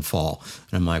trip and fall.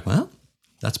 And I'm like, well,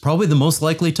 that's probably the most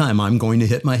likely time I'm going to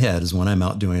hit my head is when I'm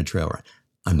out doing a trail run.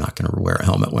 I'm not going to wear a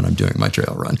helmet when I'm doing my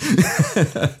trail run.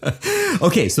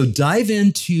 Okay, so dive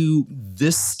into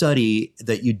this study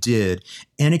that you did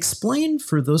and explain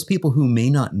for those people who may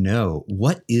not know,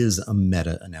 what is a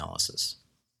meta-analysis?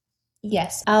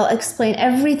 Yes, I'll explain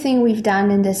everything we've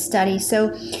done in this study.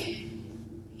 So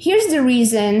here's the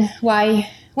reason why,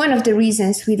 one of the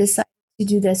reasons we decided to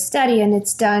do this study, and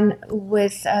it's done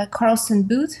with Carlson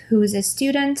Booth, who is a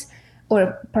student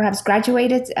or perhaps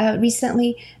graduated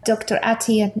recently, Dr.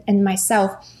 Ati and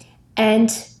myself.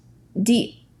 And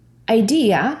the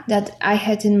idea that I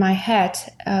had in my head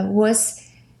was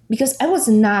because I was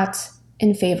not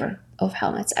in favor of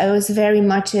helmets. I was very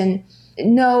much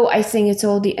no, I think it's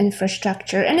all the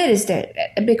infrastructure, and it is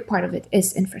a big part of it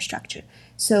is infrastructure.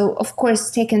 So, of course,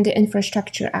 taking the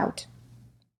infrastructure out.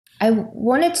 I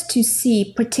wanted to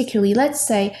see particularly, let's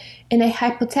say, in a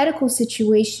hypothetical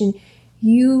situation,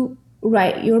 you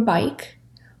ride your bike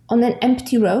on an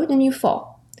empty road and you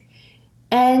fall.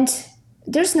 And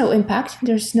there's no impact,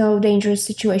 there's no dangerous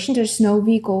situation, there's no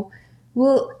vehicle.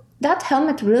 Will that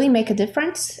helmet really make a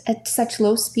difference at such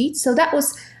low speed? So that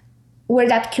was where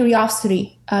that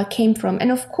curiosity came from.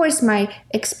 And of course, my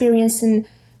experience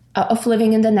of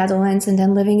living in the Netherlands and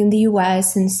then living in the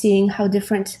US and seeing how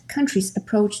different countries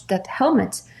approached that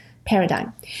helmet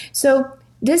paradigm. So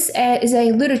this is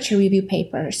a literature review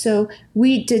paper. So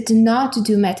we did not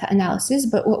do meta-analysis,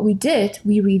 but what we did,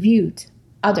 we reviewed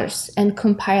others and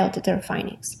compiled their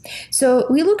findings. So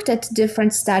we looked at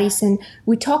different studies and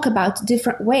we talk about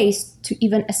different ways to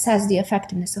even assess the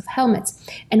effectiveness of helmets.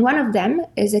 And one of them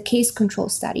is a case control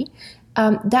study.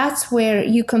 That's where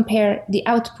you compare the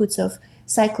outputs of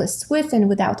cyclists with and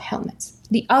without helmets.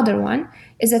 The other one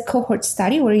is a cohort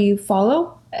study where you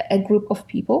follow a group of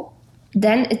people.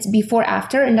 Then it's before,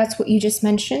 after, and that's what you just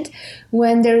mentioned.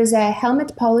 When there is a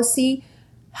helmet policy,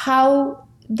 how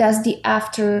does the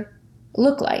after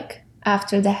look like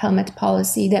after the helmet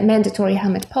policy, the mandatory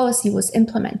helmet policy was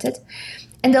implemented?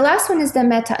 And the last one is the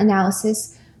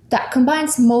meta-analysis that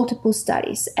combines multiple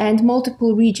studies and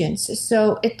multiple regions.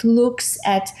 So it looks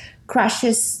at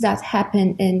crashes that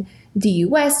happen in the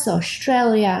US,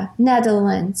 Australia,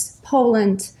 Netherlands,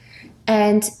 Poland,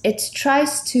 and it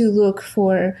tries to look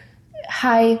for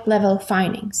high-level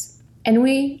findings. And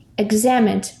we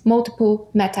examined multiple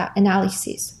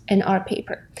meta-analyses in our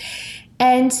paper.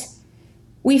 And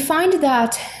we find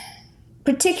that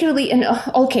particularly in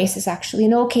all cases,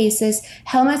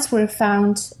 helmets were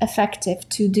found effective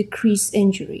to decrease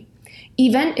injury.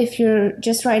 Even if you're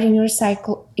just riding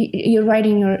you're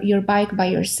riding your bike by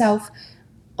yourself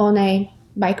on a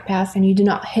bike path and you do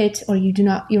not hit or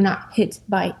you're not hit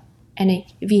by any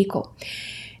vehicle.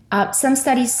 Some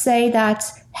studies say that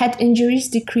head injuries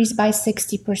decrease by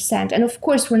 60%. And of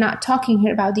course, we're not talking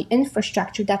here about the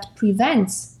infrastructure that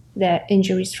prevents the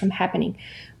injuries from happening.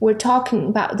 We're talking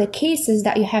about the cases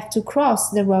that you have to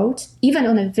cross the road, even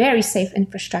on a very safe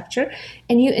infrastructure,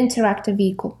 and you interact a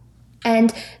vehicle.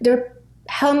 And their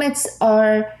helmets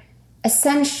are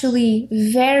essentially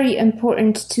very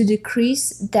important to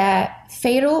decrease the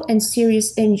fatal and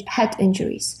serious head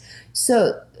injuries.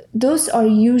 So those are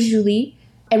usually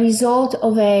a result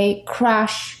of a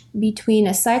crash between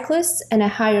a cyclist and a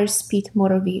higher speed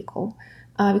motor vehicle.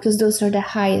 Because those are the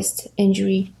highest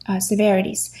injury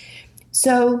severities.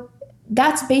 So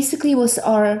that's basically was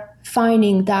our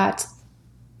finding, that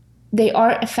they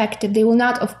are effective. They will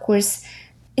not, of course,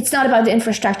 It's not about the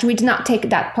infrastructure. We did not take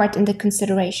that part into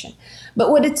consideration. But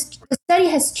the study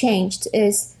has changed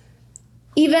is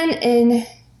even in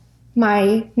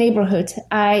my neighborhood,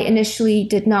 I initially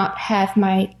did not have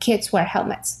my kids wear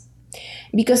helmets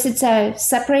because it's a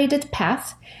separated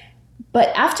path. But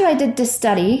after I did this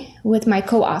study with my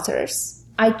co-authors,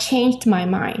 I changed my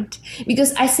mind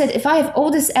because I said, if I have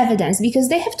all this evidence, because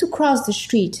they have to cross the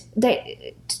street,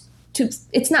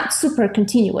 it's not super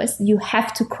continuous. You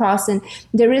have to cross and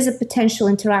there is a potential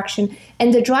interaction.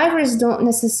 And the drivers don't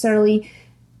necessarily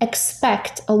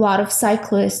expect a lot of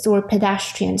cyclists or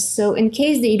pedestrians. So in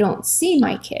case they don't see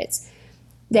my kids,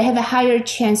 they have a higher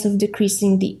chance of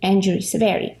decreasing the injury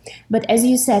severity. But as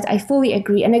you said, I fully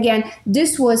agree. And again,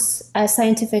 this was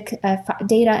scientific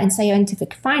data and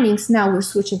scientific findings. Now we're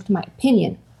switching to my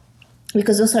opinion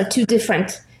because those are two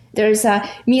different. There's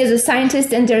me as a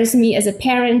scientist and there's me as a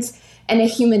parent and a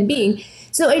human being.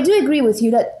 So I do agree with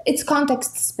you that it's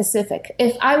context specific.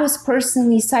 If I was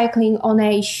personally cycling on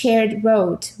a shared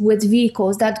road with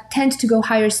vehicles that tend to go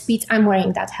higher speeds, I'm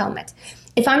wearing that helmet.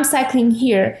 If I'm cycling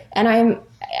here and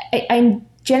I'm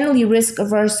generally risk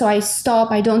averse, so I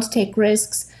stop, I don't take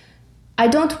risks, I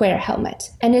don't wear a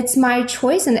helmet. And it's my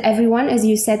choice, and everyone, as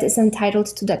you said, is entitled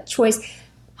to that choice.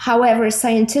 However,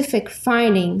 scientific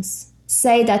findings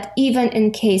say that even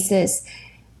in cases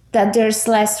that there's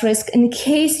less risk, in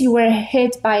case you were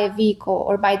hit by a vehicle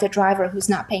or by the driver who's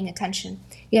not paying attention,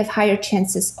 you have higher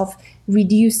chances of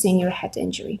reducing your head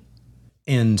injury.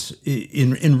 And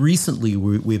in recently,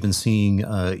 we've been seeing,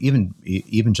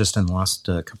 even just in the last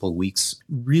couple of weeks,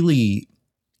 really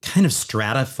kind of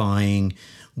stratifying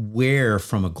where,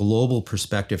 from a global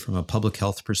perspective, from a public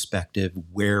health perspective,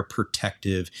 where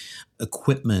protective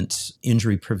equipment,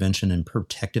 injury prevention and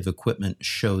protective equipment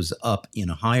shows up in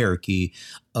a hierarchy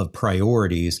of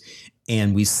priorities.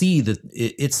 And we see that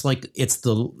it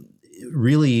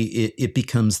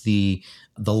becomes the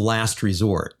last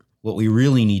resort. What we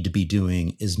really need to be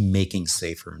doing is making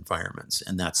safer environments.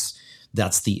 And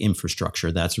that's the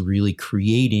infrastructure. That's really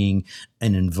creating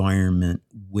an environment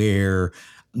where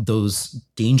those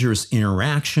dangerous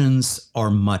interactions are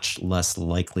much less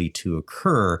likely to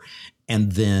occur.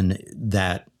 And then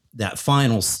that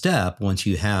final step, once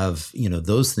you have,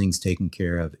 those things taken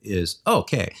care of, is,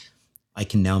 okay, I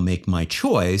can now make my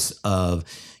choice of,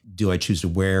 do I choose to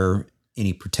wear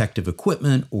any protective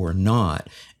equipment or not?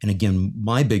 And again,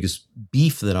 my biggest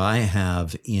beef that I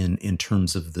have in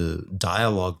terms of the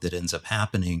dialogue that ends up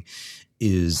happening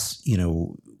is,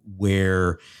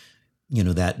 where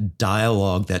that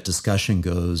dialogue, that discussion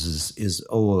goes is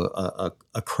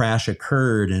a crash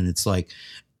occurred, and it's like,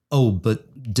 oh, but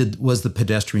was the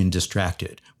pedestrian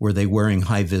distracted? Were they wearing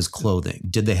high-vis clothing?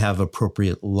 Did they have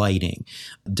appropriate lighting?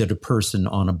 Did a person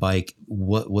on a bike,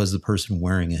 was the person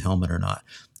wearing a helmet or not?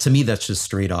 To me, that's just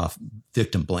straight off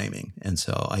victim blaming. And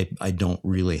so I don't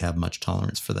really have much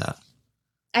tolerance for that.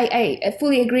 I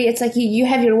fully agree. It's like you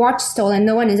have your watch stolen.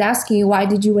 No one is asking you, why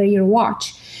did you wear your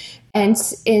watch? And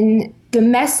in the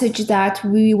message that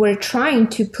we were trying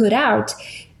to put out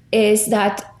is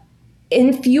that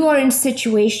if you are in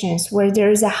situations where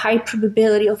there is a high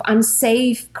probability of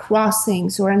unsafe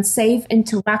crossings or unsafe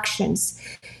interactions,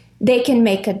 they can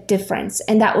make a difference.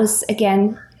 And that was,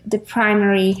 again, the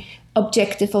primary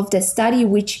objective of the study,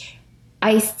 which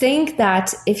I think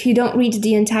that if you don't read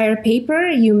the entire paper,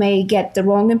 you may get the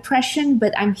wrong impression,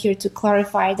 but I'm here to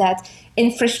clarify that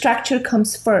infrastructure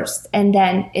comes first, and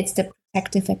then it's the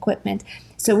protective equipment.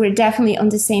 So we're definitely on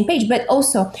the same page. But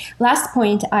also, last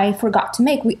point I forgot to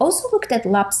make, we also looked at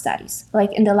lab studies,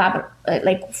 like in the lab,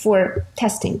 like for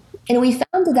testing. And we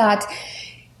found that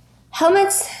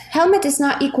helmet is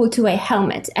not equal to a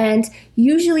helmet. And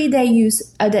usually they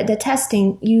use, the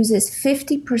testing uses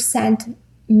 50%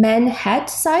 men head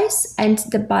size and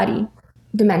the body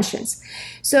dimensions.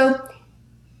 So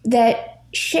the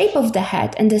shape of the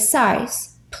head and the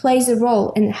size plays a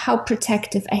role in how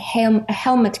protective a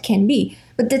helmet can be.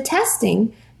 But the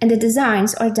testing and the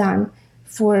designs are done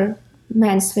for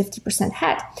men's 50%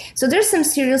 head. So there's some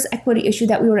serious equity issue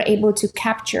that we were able to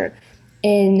capture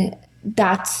in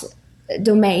that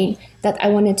domain that I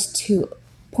wanted to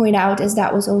point out, as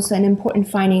that was also an important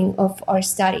finding of our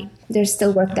study. There's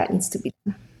still work that needs to be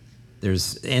done.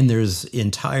 There's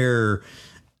entire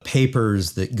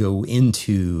papers that go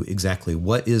into exactly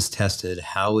what is tested,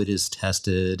 how it is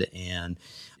tested, and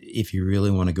if you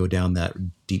really want to go down that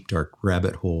deep, dark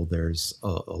rabbit hole, there's a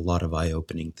lot of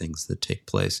eye-opening things that take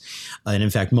place. And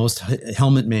in fact, most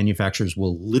helmet manufacturers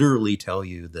will literally tell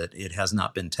you that it has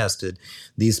not been tested.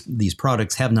 These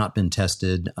products have not been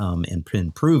tested and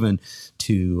been proven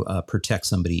to protect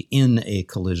somebody in a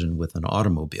collision with an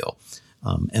automobile.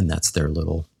 And that's their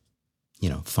little,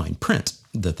 fine print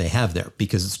that they have there,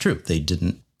 because it's true. They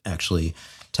didn't actually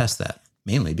test that,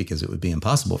 mainly because it would be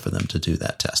impossible for them to do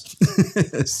that test.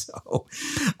 So,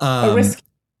 risky.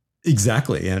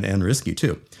 Exactly. And risky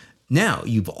too. Now,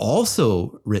 you've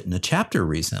also written a chapter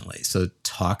recently. So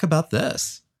talk about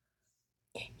this.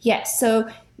 Yes. So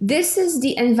this is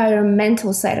the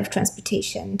environmental side of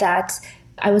transportation that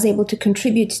I was able to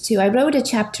contribute to. I wrote a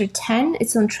chapter 10.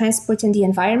 It's on transport and the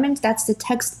environment. That's the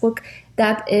textbook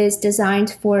that is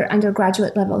designed for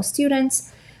undergraduate level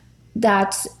students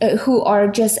that who are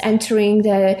just entering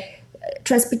the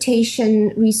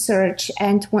transportation research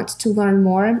and want to learn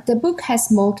more. The book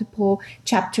has multiple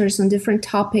chapters on different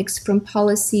topics, from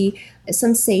policy,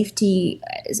 some safety,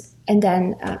 and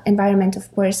then environment,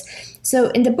 of course. So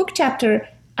in the book chapter,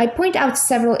 I point out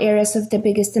several areas of the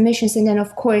biggest emissions, and then,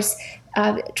 of course,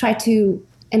 try to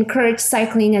encourage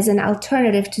cycling as an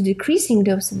alternative to decreasing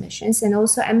those emissions, and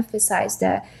also emphasize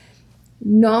the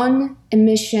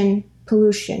non-emission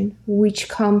pollution, which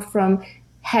come from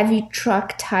heavy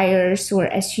truck tires or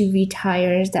SUV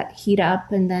tires that heat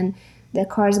up, and then the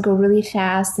cars go really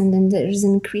fast, and then there's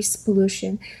increased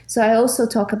pollution. So I also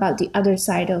talk about the other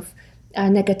side of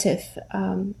negative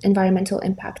environmental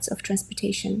impacts of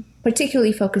transportation,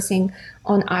 particularly focusing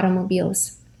on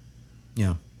automobiles.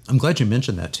 Yeah. I'm glad you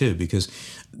mentioned that too, because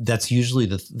that's usually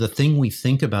the thing we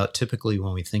think about typically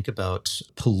when we think about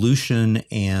pollution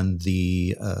and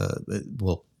the,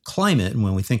 climate. And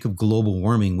when we think of global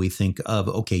warming, we think of,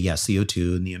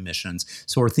 CO2 and the emissions.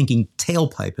 So we're thinking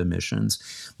tailpipe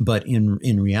emissions. But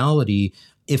in reality,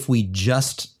 if we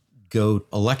just go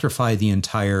electrify the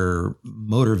entire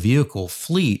motor vehicle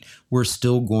fleet, we're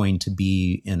still going to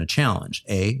be in a challenge.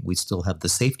 We still have the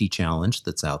safety challenge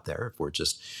that's out there if we're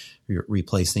just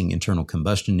replacing internal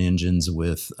combustion engines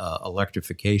with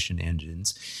electrification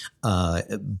engines.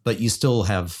 But you still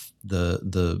have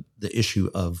the issue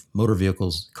of motor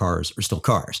vehicles, cars are still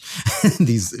cars.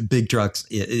 These big trucks,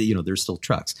 they're still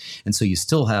trucks. And so you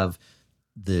still have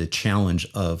the challenge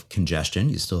of congestion.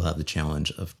 You still have the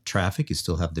challenge of traffic. You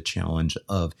still have the challenge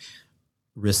of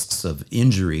risks of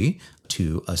injury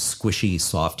to squishy,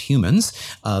 soft humans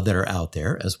that are out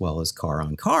there, as well as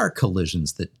car-on-car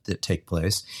collisions that take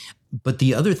place. But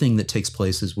the other thing that takes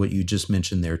place is what you just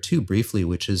mentioned there too briefly,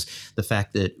 which is the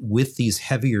fact that with these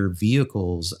heavier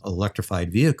vehicles, electrified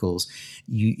vehicles,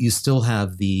 you still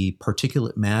have the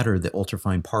particulate matter, the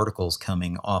ultrafine particles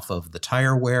coming off of the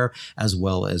tire wear as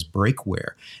well as brake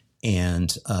wear.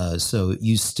 And so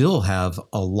you still have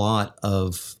a lot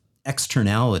of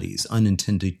externalities,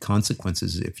 unintended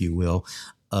consequences, if you will,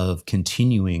 of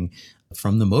continuing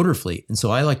from the motor fleet. And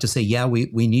so I like to say,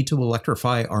 we need to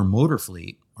electrify our motor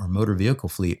fleet, our motor vehicle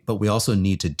fleet, but we also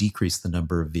need to decrease the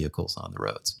number of vehicles on the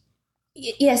roads.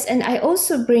 Yes, and I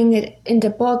also bring it in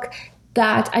the book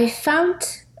that I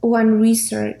found one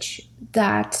research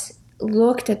that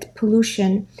looked at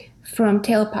pollution from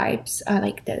tailpipes,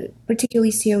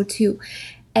 particularly CO2,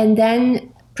 and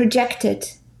then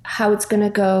projected how it's going to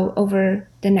go over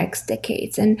the next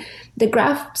decades. And the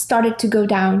graph started to go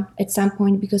down at some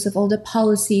point because of all the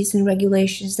policies and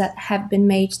regulations that have been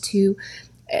made to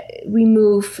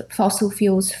remove fossil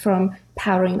fuels from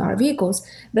powering our vehicles.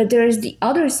 But there is the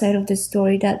other side of the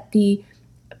story, that the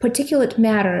particulate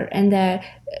matter and the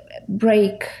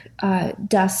brake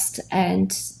dust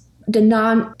and the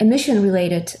non-emission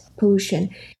related pollution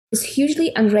is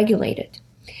hugely unregulated.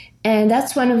 And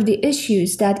that's one of the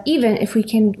issues, that even if we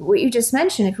can, what you just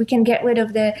mentioned, if we can get rid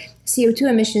of the CO2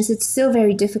 emissions, it's still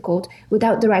very difficult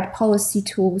without the right policy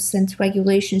tools and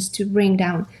regulations to bring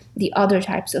down the other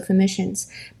types of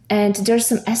emissions. And there's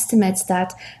some estimates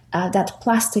that that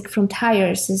plastic from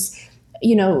tires is,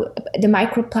 the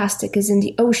microplastic is in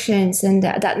the oceans, and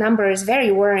that number is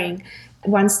very worrying.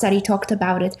 One study talked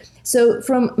about it. So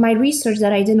from my research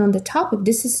that I did on the topic,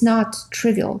 this is not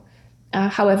trivial.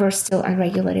 However, still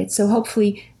unregulated. So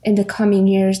hopefully in the coming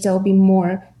years, there'll be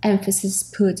more emphasis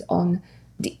put on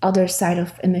the other side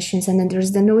of emissions. And then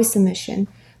there's the noise emission,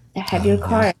 a heavier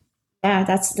car. Yeah,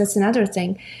 that's another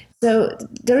thing. So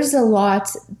there's a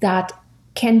lot that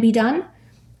can be done.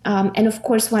 And of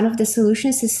course, one of the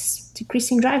solutions is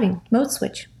decreasing driving, mode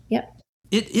switch. Yep.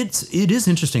 It is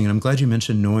interesting. And I'm glad you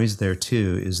mentioned noise there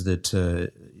too, is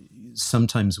that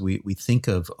sometimes we think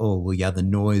of, the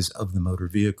noise of the motor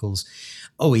vehicles.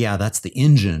 That's the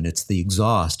engine. It's the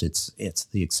exhaust. It's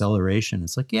the acceleration.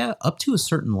 It's like, up to a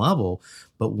certain level.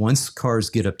 But once cars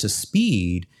get up to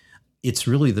speed, it's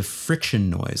really the friction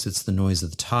noise. It's the noise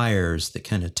of the tires that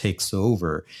kind of takes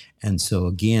over. And so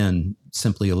again,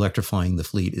 simply electrifying the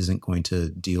fleet isn't going to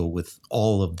deal with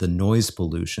all of the noise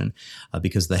pollution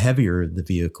because the heavier the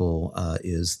vehicle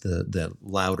is, the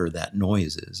louder that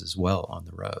noise is as well on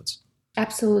the roads.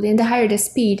 Absolutely. And the higher the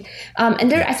speed.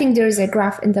 And there, I think there's a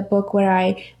graph in the book where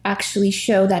I actually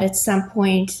show that at some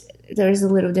point there is a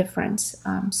little difference.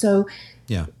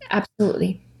 Yeah,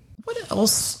 absolutely. What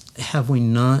else have we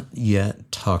not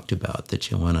yet talked about that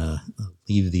you want to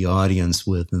leave the audience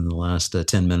with in the last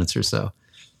 10 minutes or so?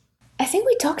 I think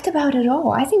we talked about it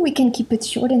all. I think we can keep it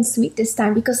short and sweet this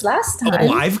time because last time...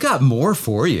 Oh, I've got more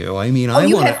for you. I mean, I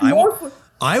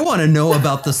want to know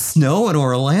about the snow in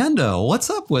Orlando. What's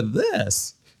up with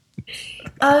this?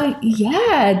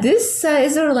 Yeah, this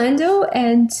is Orlando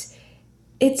and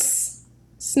it's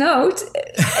snowed.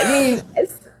 I mean,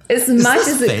 as much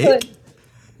as it could.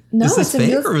 No, is this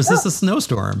fake or is this a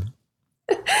snowstorm?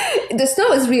 The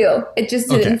snow is real. It just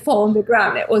didn't fall on the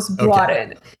ground. It was brought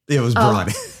in. It was brought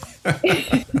in.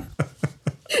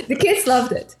 The kids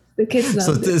loved it.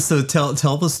 So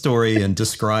tell the story and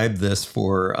describe this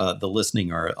for the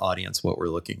listening audience, what we're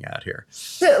looking at here.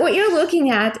 So what you're looking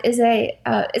at is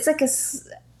it's like a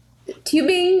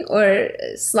tubing or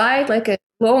slide, like a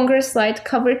longer slide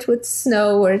covered with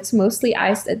snow where it's mostly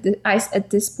ice at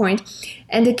this point.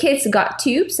 And the kids got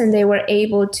tubes and they were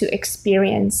able to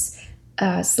experience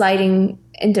sliding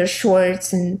in their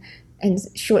shorts and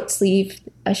short sleeve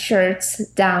shirts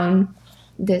down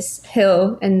this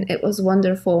hill. And it was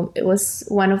wonderful. It was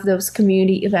one of those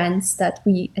community events that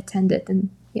we attended. And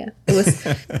yeah, it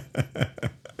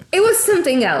was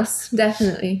something else,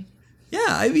 definitely. Yeah,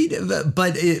 I mean,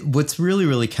 but what's really,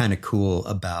 really kind of cool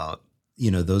about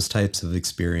those types of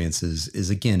experiences is,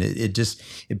 again,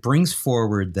 it brings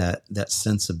forward that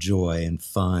sense of joy and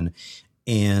fun.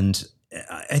 And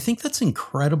I think that's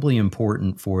incredibly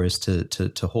important for us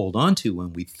to hold on to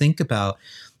when we think about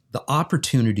the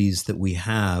opportunities that we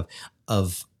have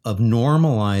of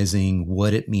normalizing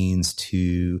what it means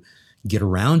to get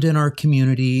around in our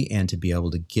community and to be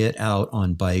able to get out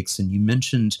on bikes. And you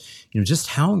mentioned, just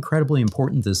how incredibly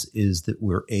important this is that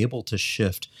we're able to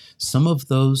shift some of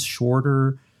those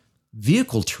shorter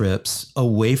vehicle trips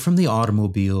away from the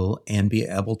automobile and be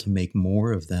able to make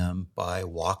more of them by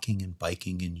walking and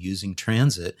biking and using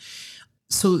transit.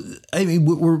 So, I mean,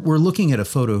 we're looking at a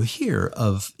photo here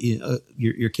of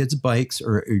your kids' bikes,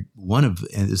 or one of,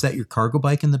 is that your cargo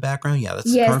bike in the background? Yeah,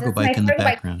 that's the cargo bike in the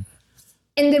background.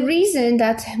 And the reason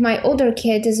that my older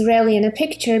kid is rarely in a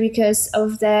picture because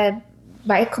of the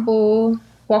bikeable,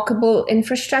 walkable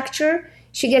infrastructure.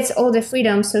 She gets all the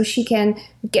freedom so she can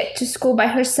get to school by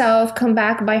herself, come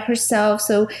back by herself.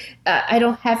 So I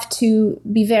don't have to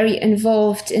be very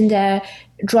involved in the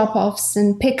drop-offs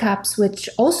and pickups, which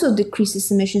also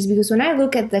decreases emissions. Because when I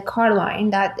look at the car line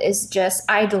that is just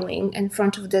idling in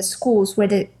front of the schools where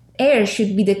the air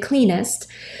should be the cleanest,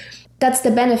 that's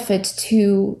the benefit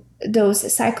to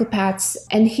those cycle paths.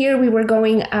 And here we were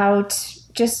going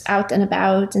just out and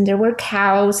about, and there were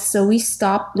cows. So we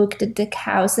stopped, looked at the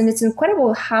cows, and it's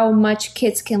incredible how much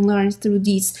kids can learn through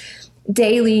these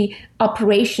daily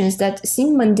operations that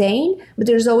seem mundane, but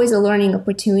there's always a learning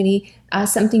opportunity,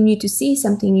 something new to see,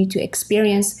 something new to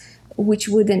experience, which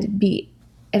wouldn't be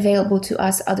available to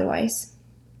us otherwise.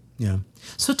 Yeah.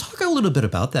 So talk a little bit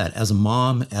about that as a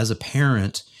mom, as a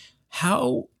parent.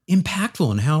 How impactful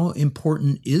and how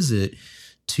important is it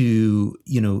to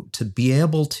be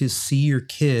able to see your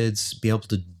kids be able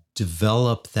to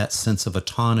develop that sense of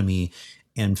autonomy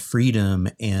and freedom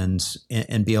and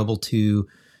be able to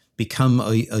become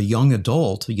a young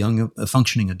adult, a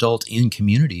functioning adult in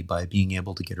community by being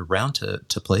able to get around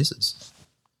to places?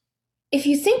 If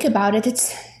you think about it,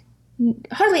 it's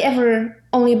hardly ever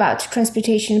only about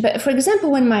transportation. But for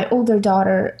example, when my older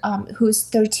daughter, who's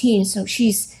 13, so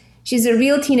she's a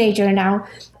real teenager now,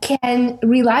 can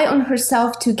rely on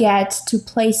herself to get to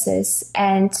places,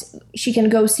 and she can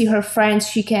go see her friends.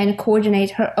 She can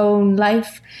coordinate her own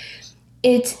life.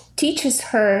 It teaches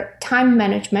her time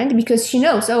management because she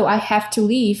knows, I have to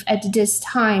leave at this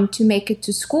time to make it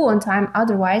to school on time.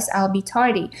 Otherwise, I'll be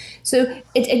tardy. So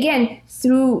it, again,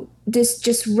 through this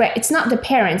it's not the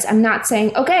parents. I'm not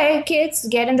saying, okay, kids,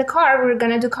 get in the car. We're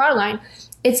going to do car line.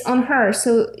 It's on her.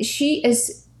 So she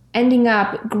is ending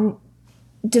up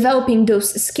developing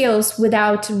those skills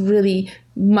without really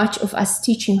much of us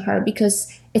teaching her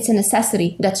because it's a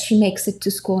necessity that she makes it to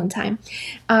school on time.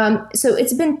 So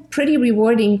it's been pretty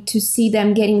rewarding to see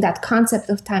them getting that concept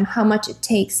of time, how much it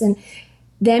takes, and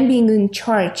them being in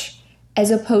charge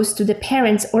as opposed to the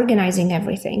parents organizing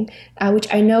everything, which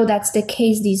I know that's the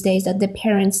case these days, that the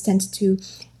parents tend to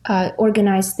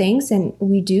organize things, and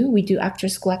we do after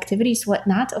school activities,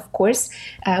 whatnot. Of course,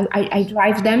 I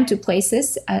drive them to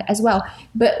places as well.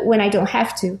 But when I don't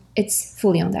have to, it's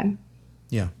fully on them.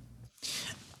 Yeah.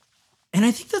 And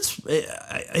I think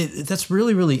that's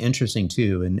really, really interesting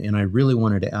too. And I really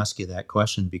wanted to ask you that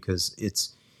question because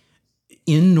it's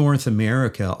in North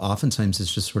America, oftentimes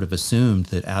it's just sort of assumed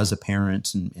that as a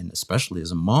parent and especially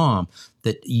as a mom,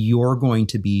 that you're going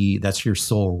to be, that's your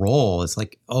sole role. It's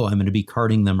like, oh, I'm going to be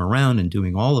carting them around and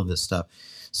doing all of this stuff.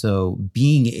 So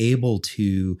being able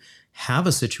to have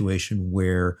a situation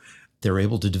where they're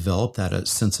able to develop that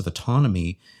sense of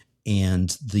autonomy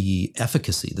and the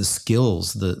efficacy, the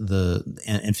skills,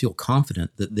 and feel confident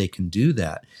that they can do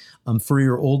that. For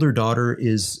your older daughter,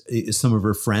 is some of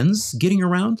her friends getting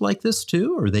around like this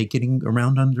too? Are they getting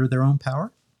around under their own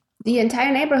power? The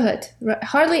entire neighborhood,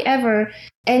 hardly ever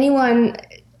anyone,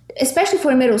 especially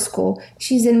for middle school.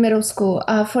 She's in middle school.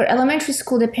 For elementary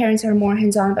school, the parents are more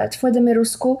hands-on, but for the middle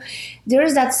school, there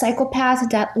is that psychopath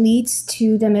that leads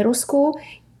to the middle school.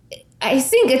 I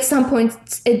think at some point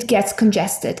it gets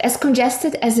congested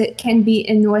as it can be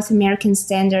in North American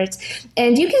standards.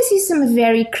 And you can see some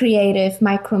very creative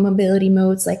micromobility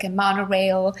modes like a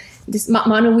monorail, this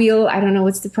monowheel, I don't know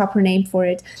what's the proper name for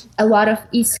it, a lot of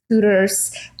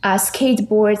e-scooters,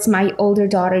 skateboards. My older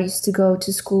daughter used to go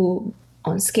to school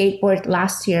on skateboard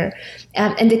last year.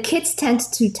 And the kids tend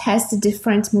to test the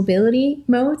different mobility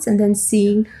modes and then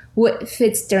seeing what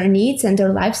fits their needs and their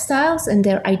lifestyles and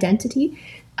their identity.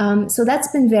 So that's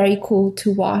been very cool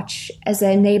to watch as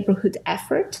a neighborhood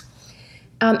effort.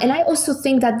 And I also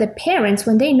think that the parents,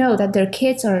 when they know that their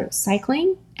kids are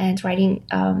cycling and riding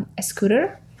a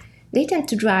scooter, they tend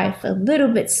to drive a little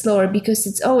bit slower because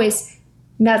it's always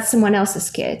not someone else's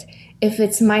kid. If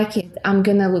it's my kid, I'm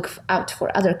going to look out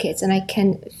for other kids. And I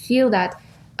can feel that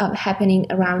happening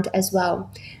around as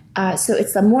well. So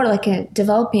it's more like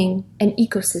developing an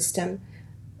ecosystem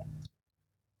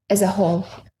as a whole.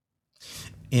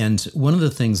 And one of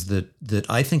the things that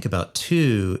I think about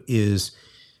too is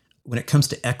when it comes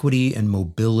to equity and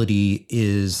mobility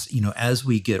is, as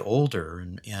we get older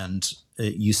and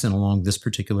you sent along this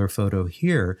particular photo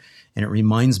here, and it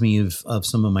reminds me of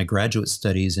some of my graduate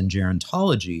studies in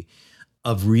gerontology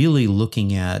of really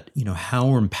looking at,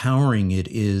 how empowering it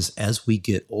is as we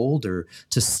get older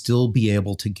to still be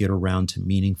able to get around to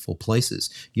meaningful places.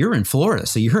 You're in Florida,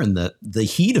 so you're in the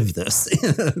heat of this.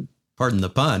 Pardon the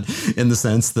pun, in the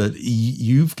sense that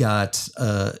you've got,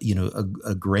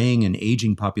 a graying and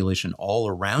aging population all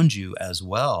around you as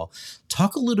well.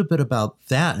 Talk a little bit about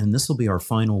that, and this will be our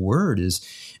final word,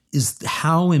 is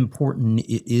how important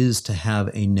it is to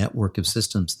have a network of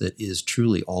systems that is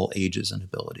truly all ages and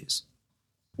abilities.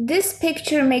 This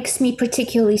picture makes me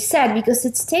particularly sad because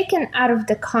it's taken out of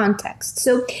the context.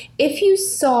 So if you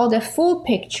saw the full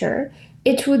picture,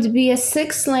 it would be a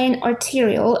 6-lane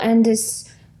arterial and this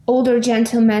older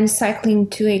gentleman cycling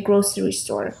to a grocery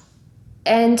store.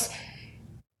 And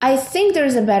I think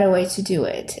there's a better way to do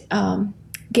it.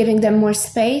 Giving them more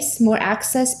space, more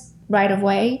access right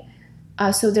away,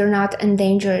 so they're not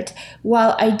endangered.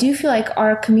 While I do feel like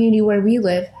our community where we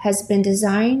live has been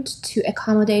designed to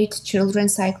accommodate children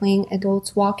cycling,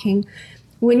 adults walking,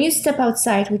 when you step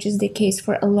outside, which is the case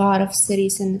for a lot of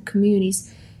cities and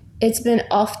communities, it's been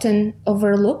often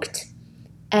overlooked.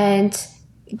 And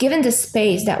given the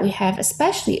space that we have,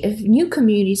 especially if new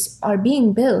communities are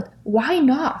being built, why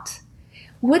not?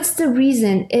 What's the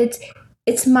reason?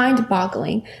 It's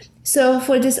mind-boggling. So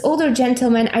for this older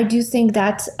gentleman, I do think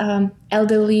that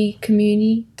elderly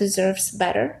community deserves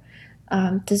better,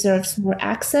 deserves more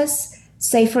access,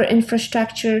 safer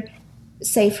infrastructure,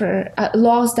 safer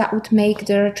laws that would make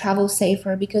their travel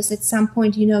safer, because at some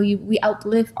point, we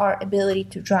outlive our ability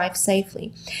to drive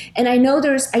safely. And I know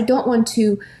I don't want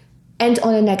to end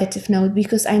on a negative note,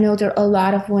 because I know there are a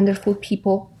lot of wonderful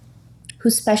people who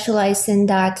specialize in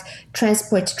that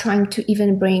transport, trying to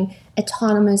even bring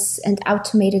autonomous and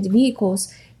automated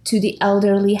vehicles to the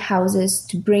elderly houses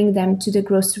to bring them to the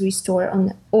grocery store.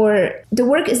 Or the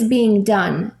work is being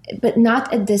done, but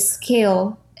not at the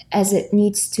scale as it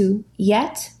needs to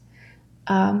yet,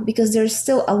 because there's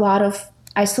still a lot of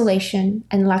isolation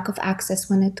and lack of access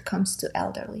when it comes to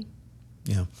elderly.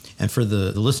 Yeah. And for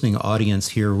the listening audience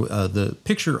here, the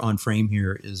picture on frame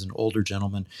here is an older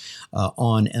gentleman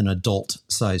on an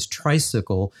adult-sized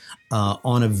tricycle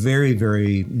on a very,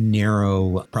 very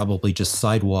narrow, probably just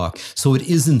sidewalk. So it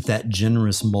isn't that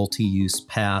generous multi-use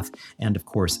path. And of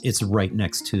course, it's right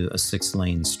next to a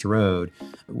 6-lane road,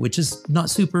 which is not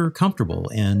super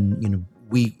comfortable. And,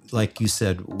 we, like you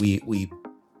said,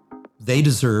 they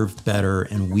deserve better,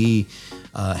 and we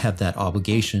have that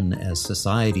obligation as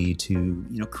society to,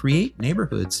 create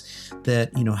neighborhoods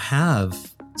that,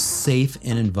 have safe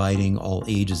and inviting all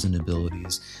ages and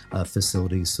abilities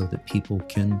facilities so that people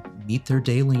can meet their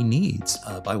daily needs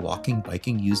by walking,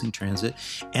 biking, using transit,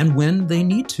 and when they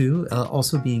need to,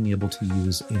 also being able to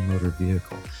use a motor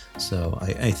vehicle. So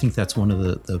I think that's one of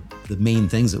the main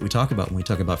things that we talk about when we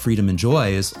talk about freedom and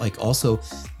joy is like also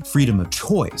freedom of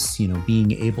choice,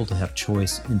 being able to have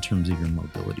choice in terms of your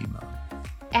mobility mode.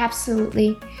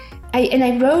 Absolutely.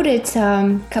 I wrote it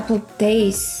a couple of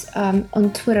days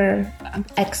on Twitter,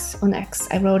 X.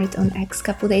 I wrote it on X a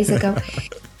couple of days ago,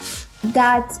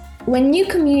 that when new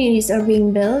communities are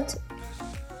being built,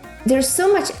 there's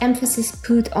so much emphasis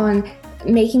put on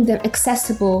making them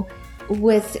accessible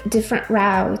with different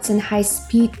routes and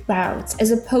high-speed routes,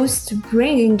 as opposed to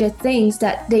bringing the things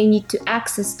that they need to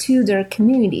access to their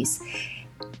communities.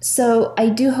 So I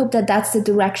do hope that that's the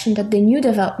direction that the new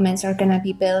developments are going to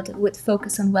be built, with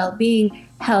focus on well-being,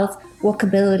 health,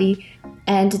 walkability,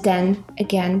 and then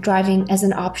again, driving as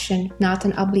an option, not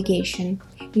an obligation.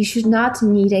 You should not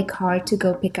need a car to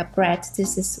go pick up bread.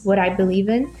 This is what I believe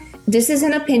in. This is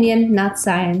an opinion, not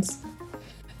science.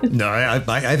 No,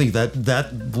 I think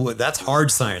that's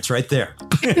hard science right there.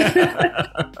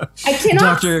 I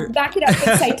cannot back it up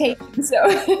with citations.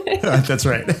 So. That's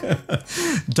right.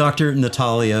 Dr.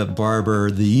 Natalia Barbour,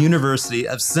 the University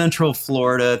of Central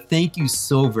Florida, thank you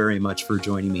so very much for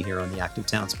joining me here on the Active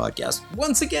Towns podcast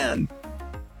once again.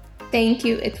 Thank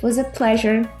you. It was a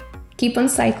pleasure. Keep on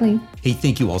cycling. Hey,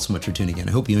 thank you all so much for tuning in.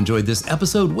 I hope you enjoyed this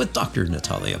episode with Dr.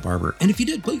 Natalia Barbour. And if you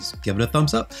did, please give it a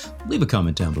thumbs up, leave a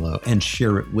comment down below, and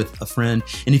share it with a friend.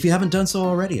 And if you haven't done so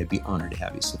already, I'd be honored to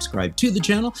have you subscribe to the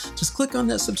channel. Just click on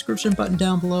that subscription button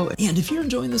down below. And if you're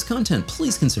enjoying this content,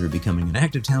 please consider becoming an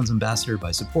Active Towns ambassador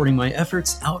by supporting my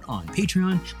efforts out on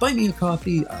Patreon, Buy Me a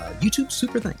Coffee, YouTube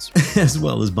Super Thanks, as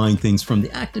well as buying things from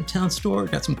the Active Towns store.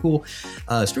 Got some cool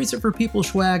Streets Are for People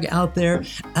swag out there,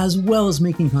 as well as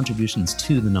making contributions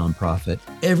to the nonprofit.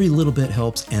 Every little bit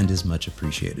helps and is much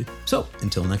appreciated. So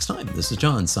until next time, this is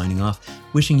John signing off,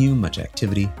 wishing you much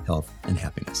activity, health, and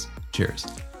happiness. Cheers.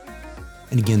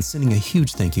 And again, sending a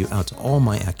huge thank you out to all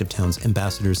my Active Towns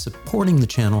ambassadors supporting the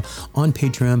channel on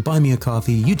Patreon, Buy Me a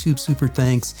Coffee, YouTube Super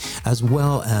Thanks, as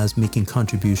well as making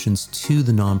contributions to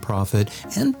the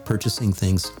nonprofit and purchasing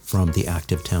things from the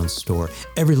Active Towns store.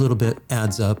 Every little bit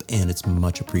adds up and it's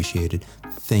much appreciated.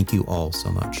 Thank you all so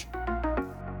much.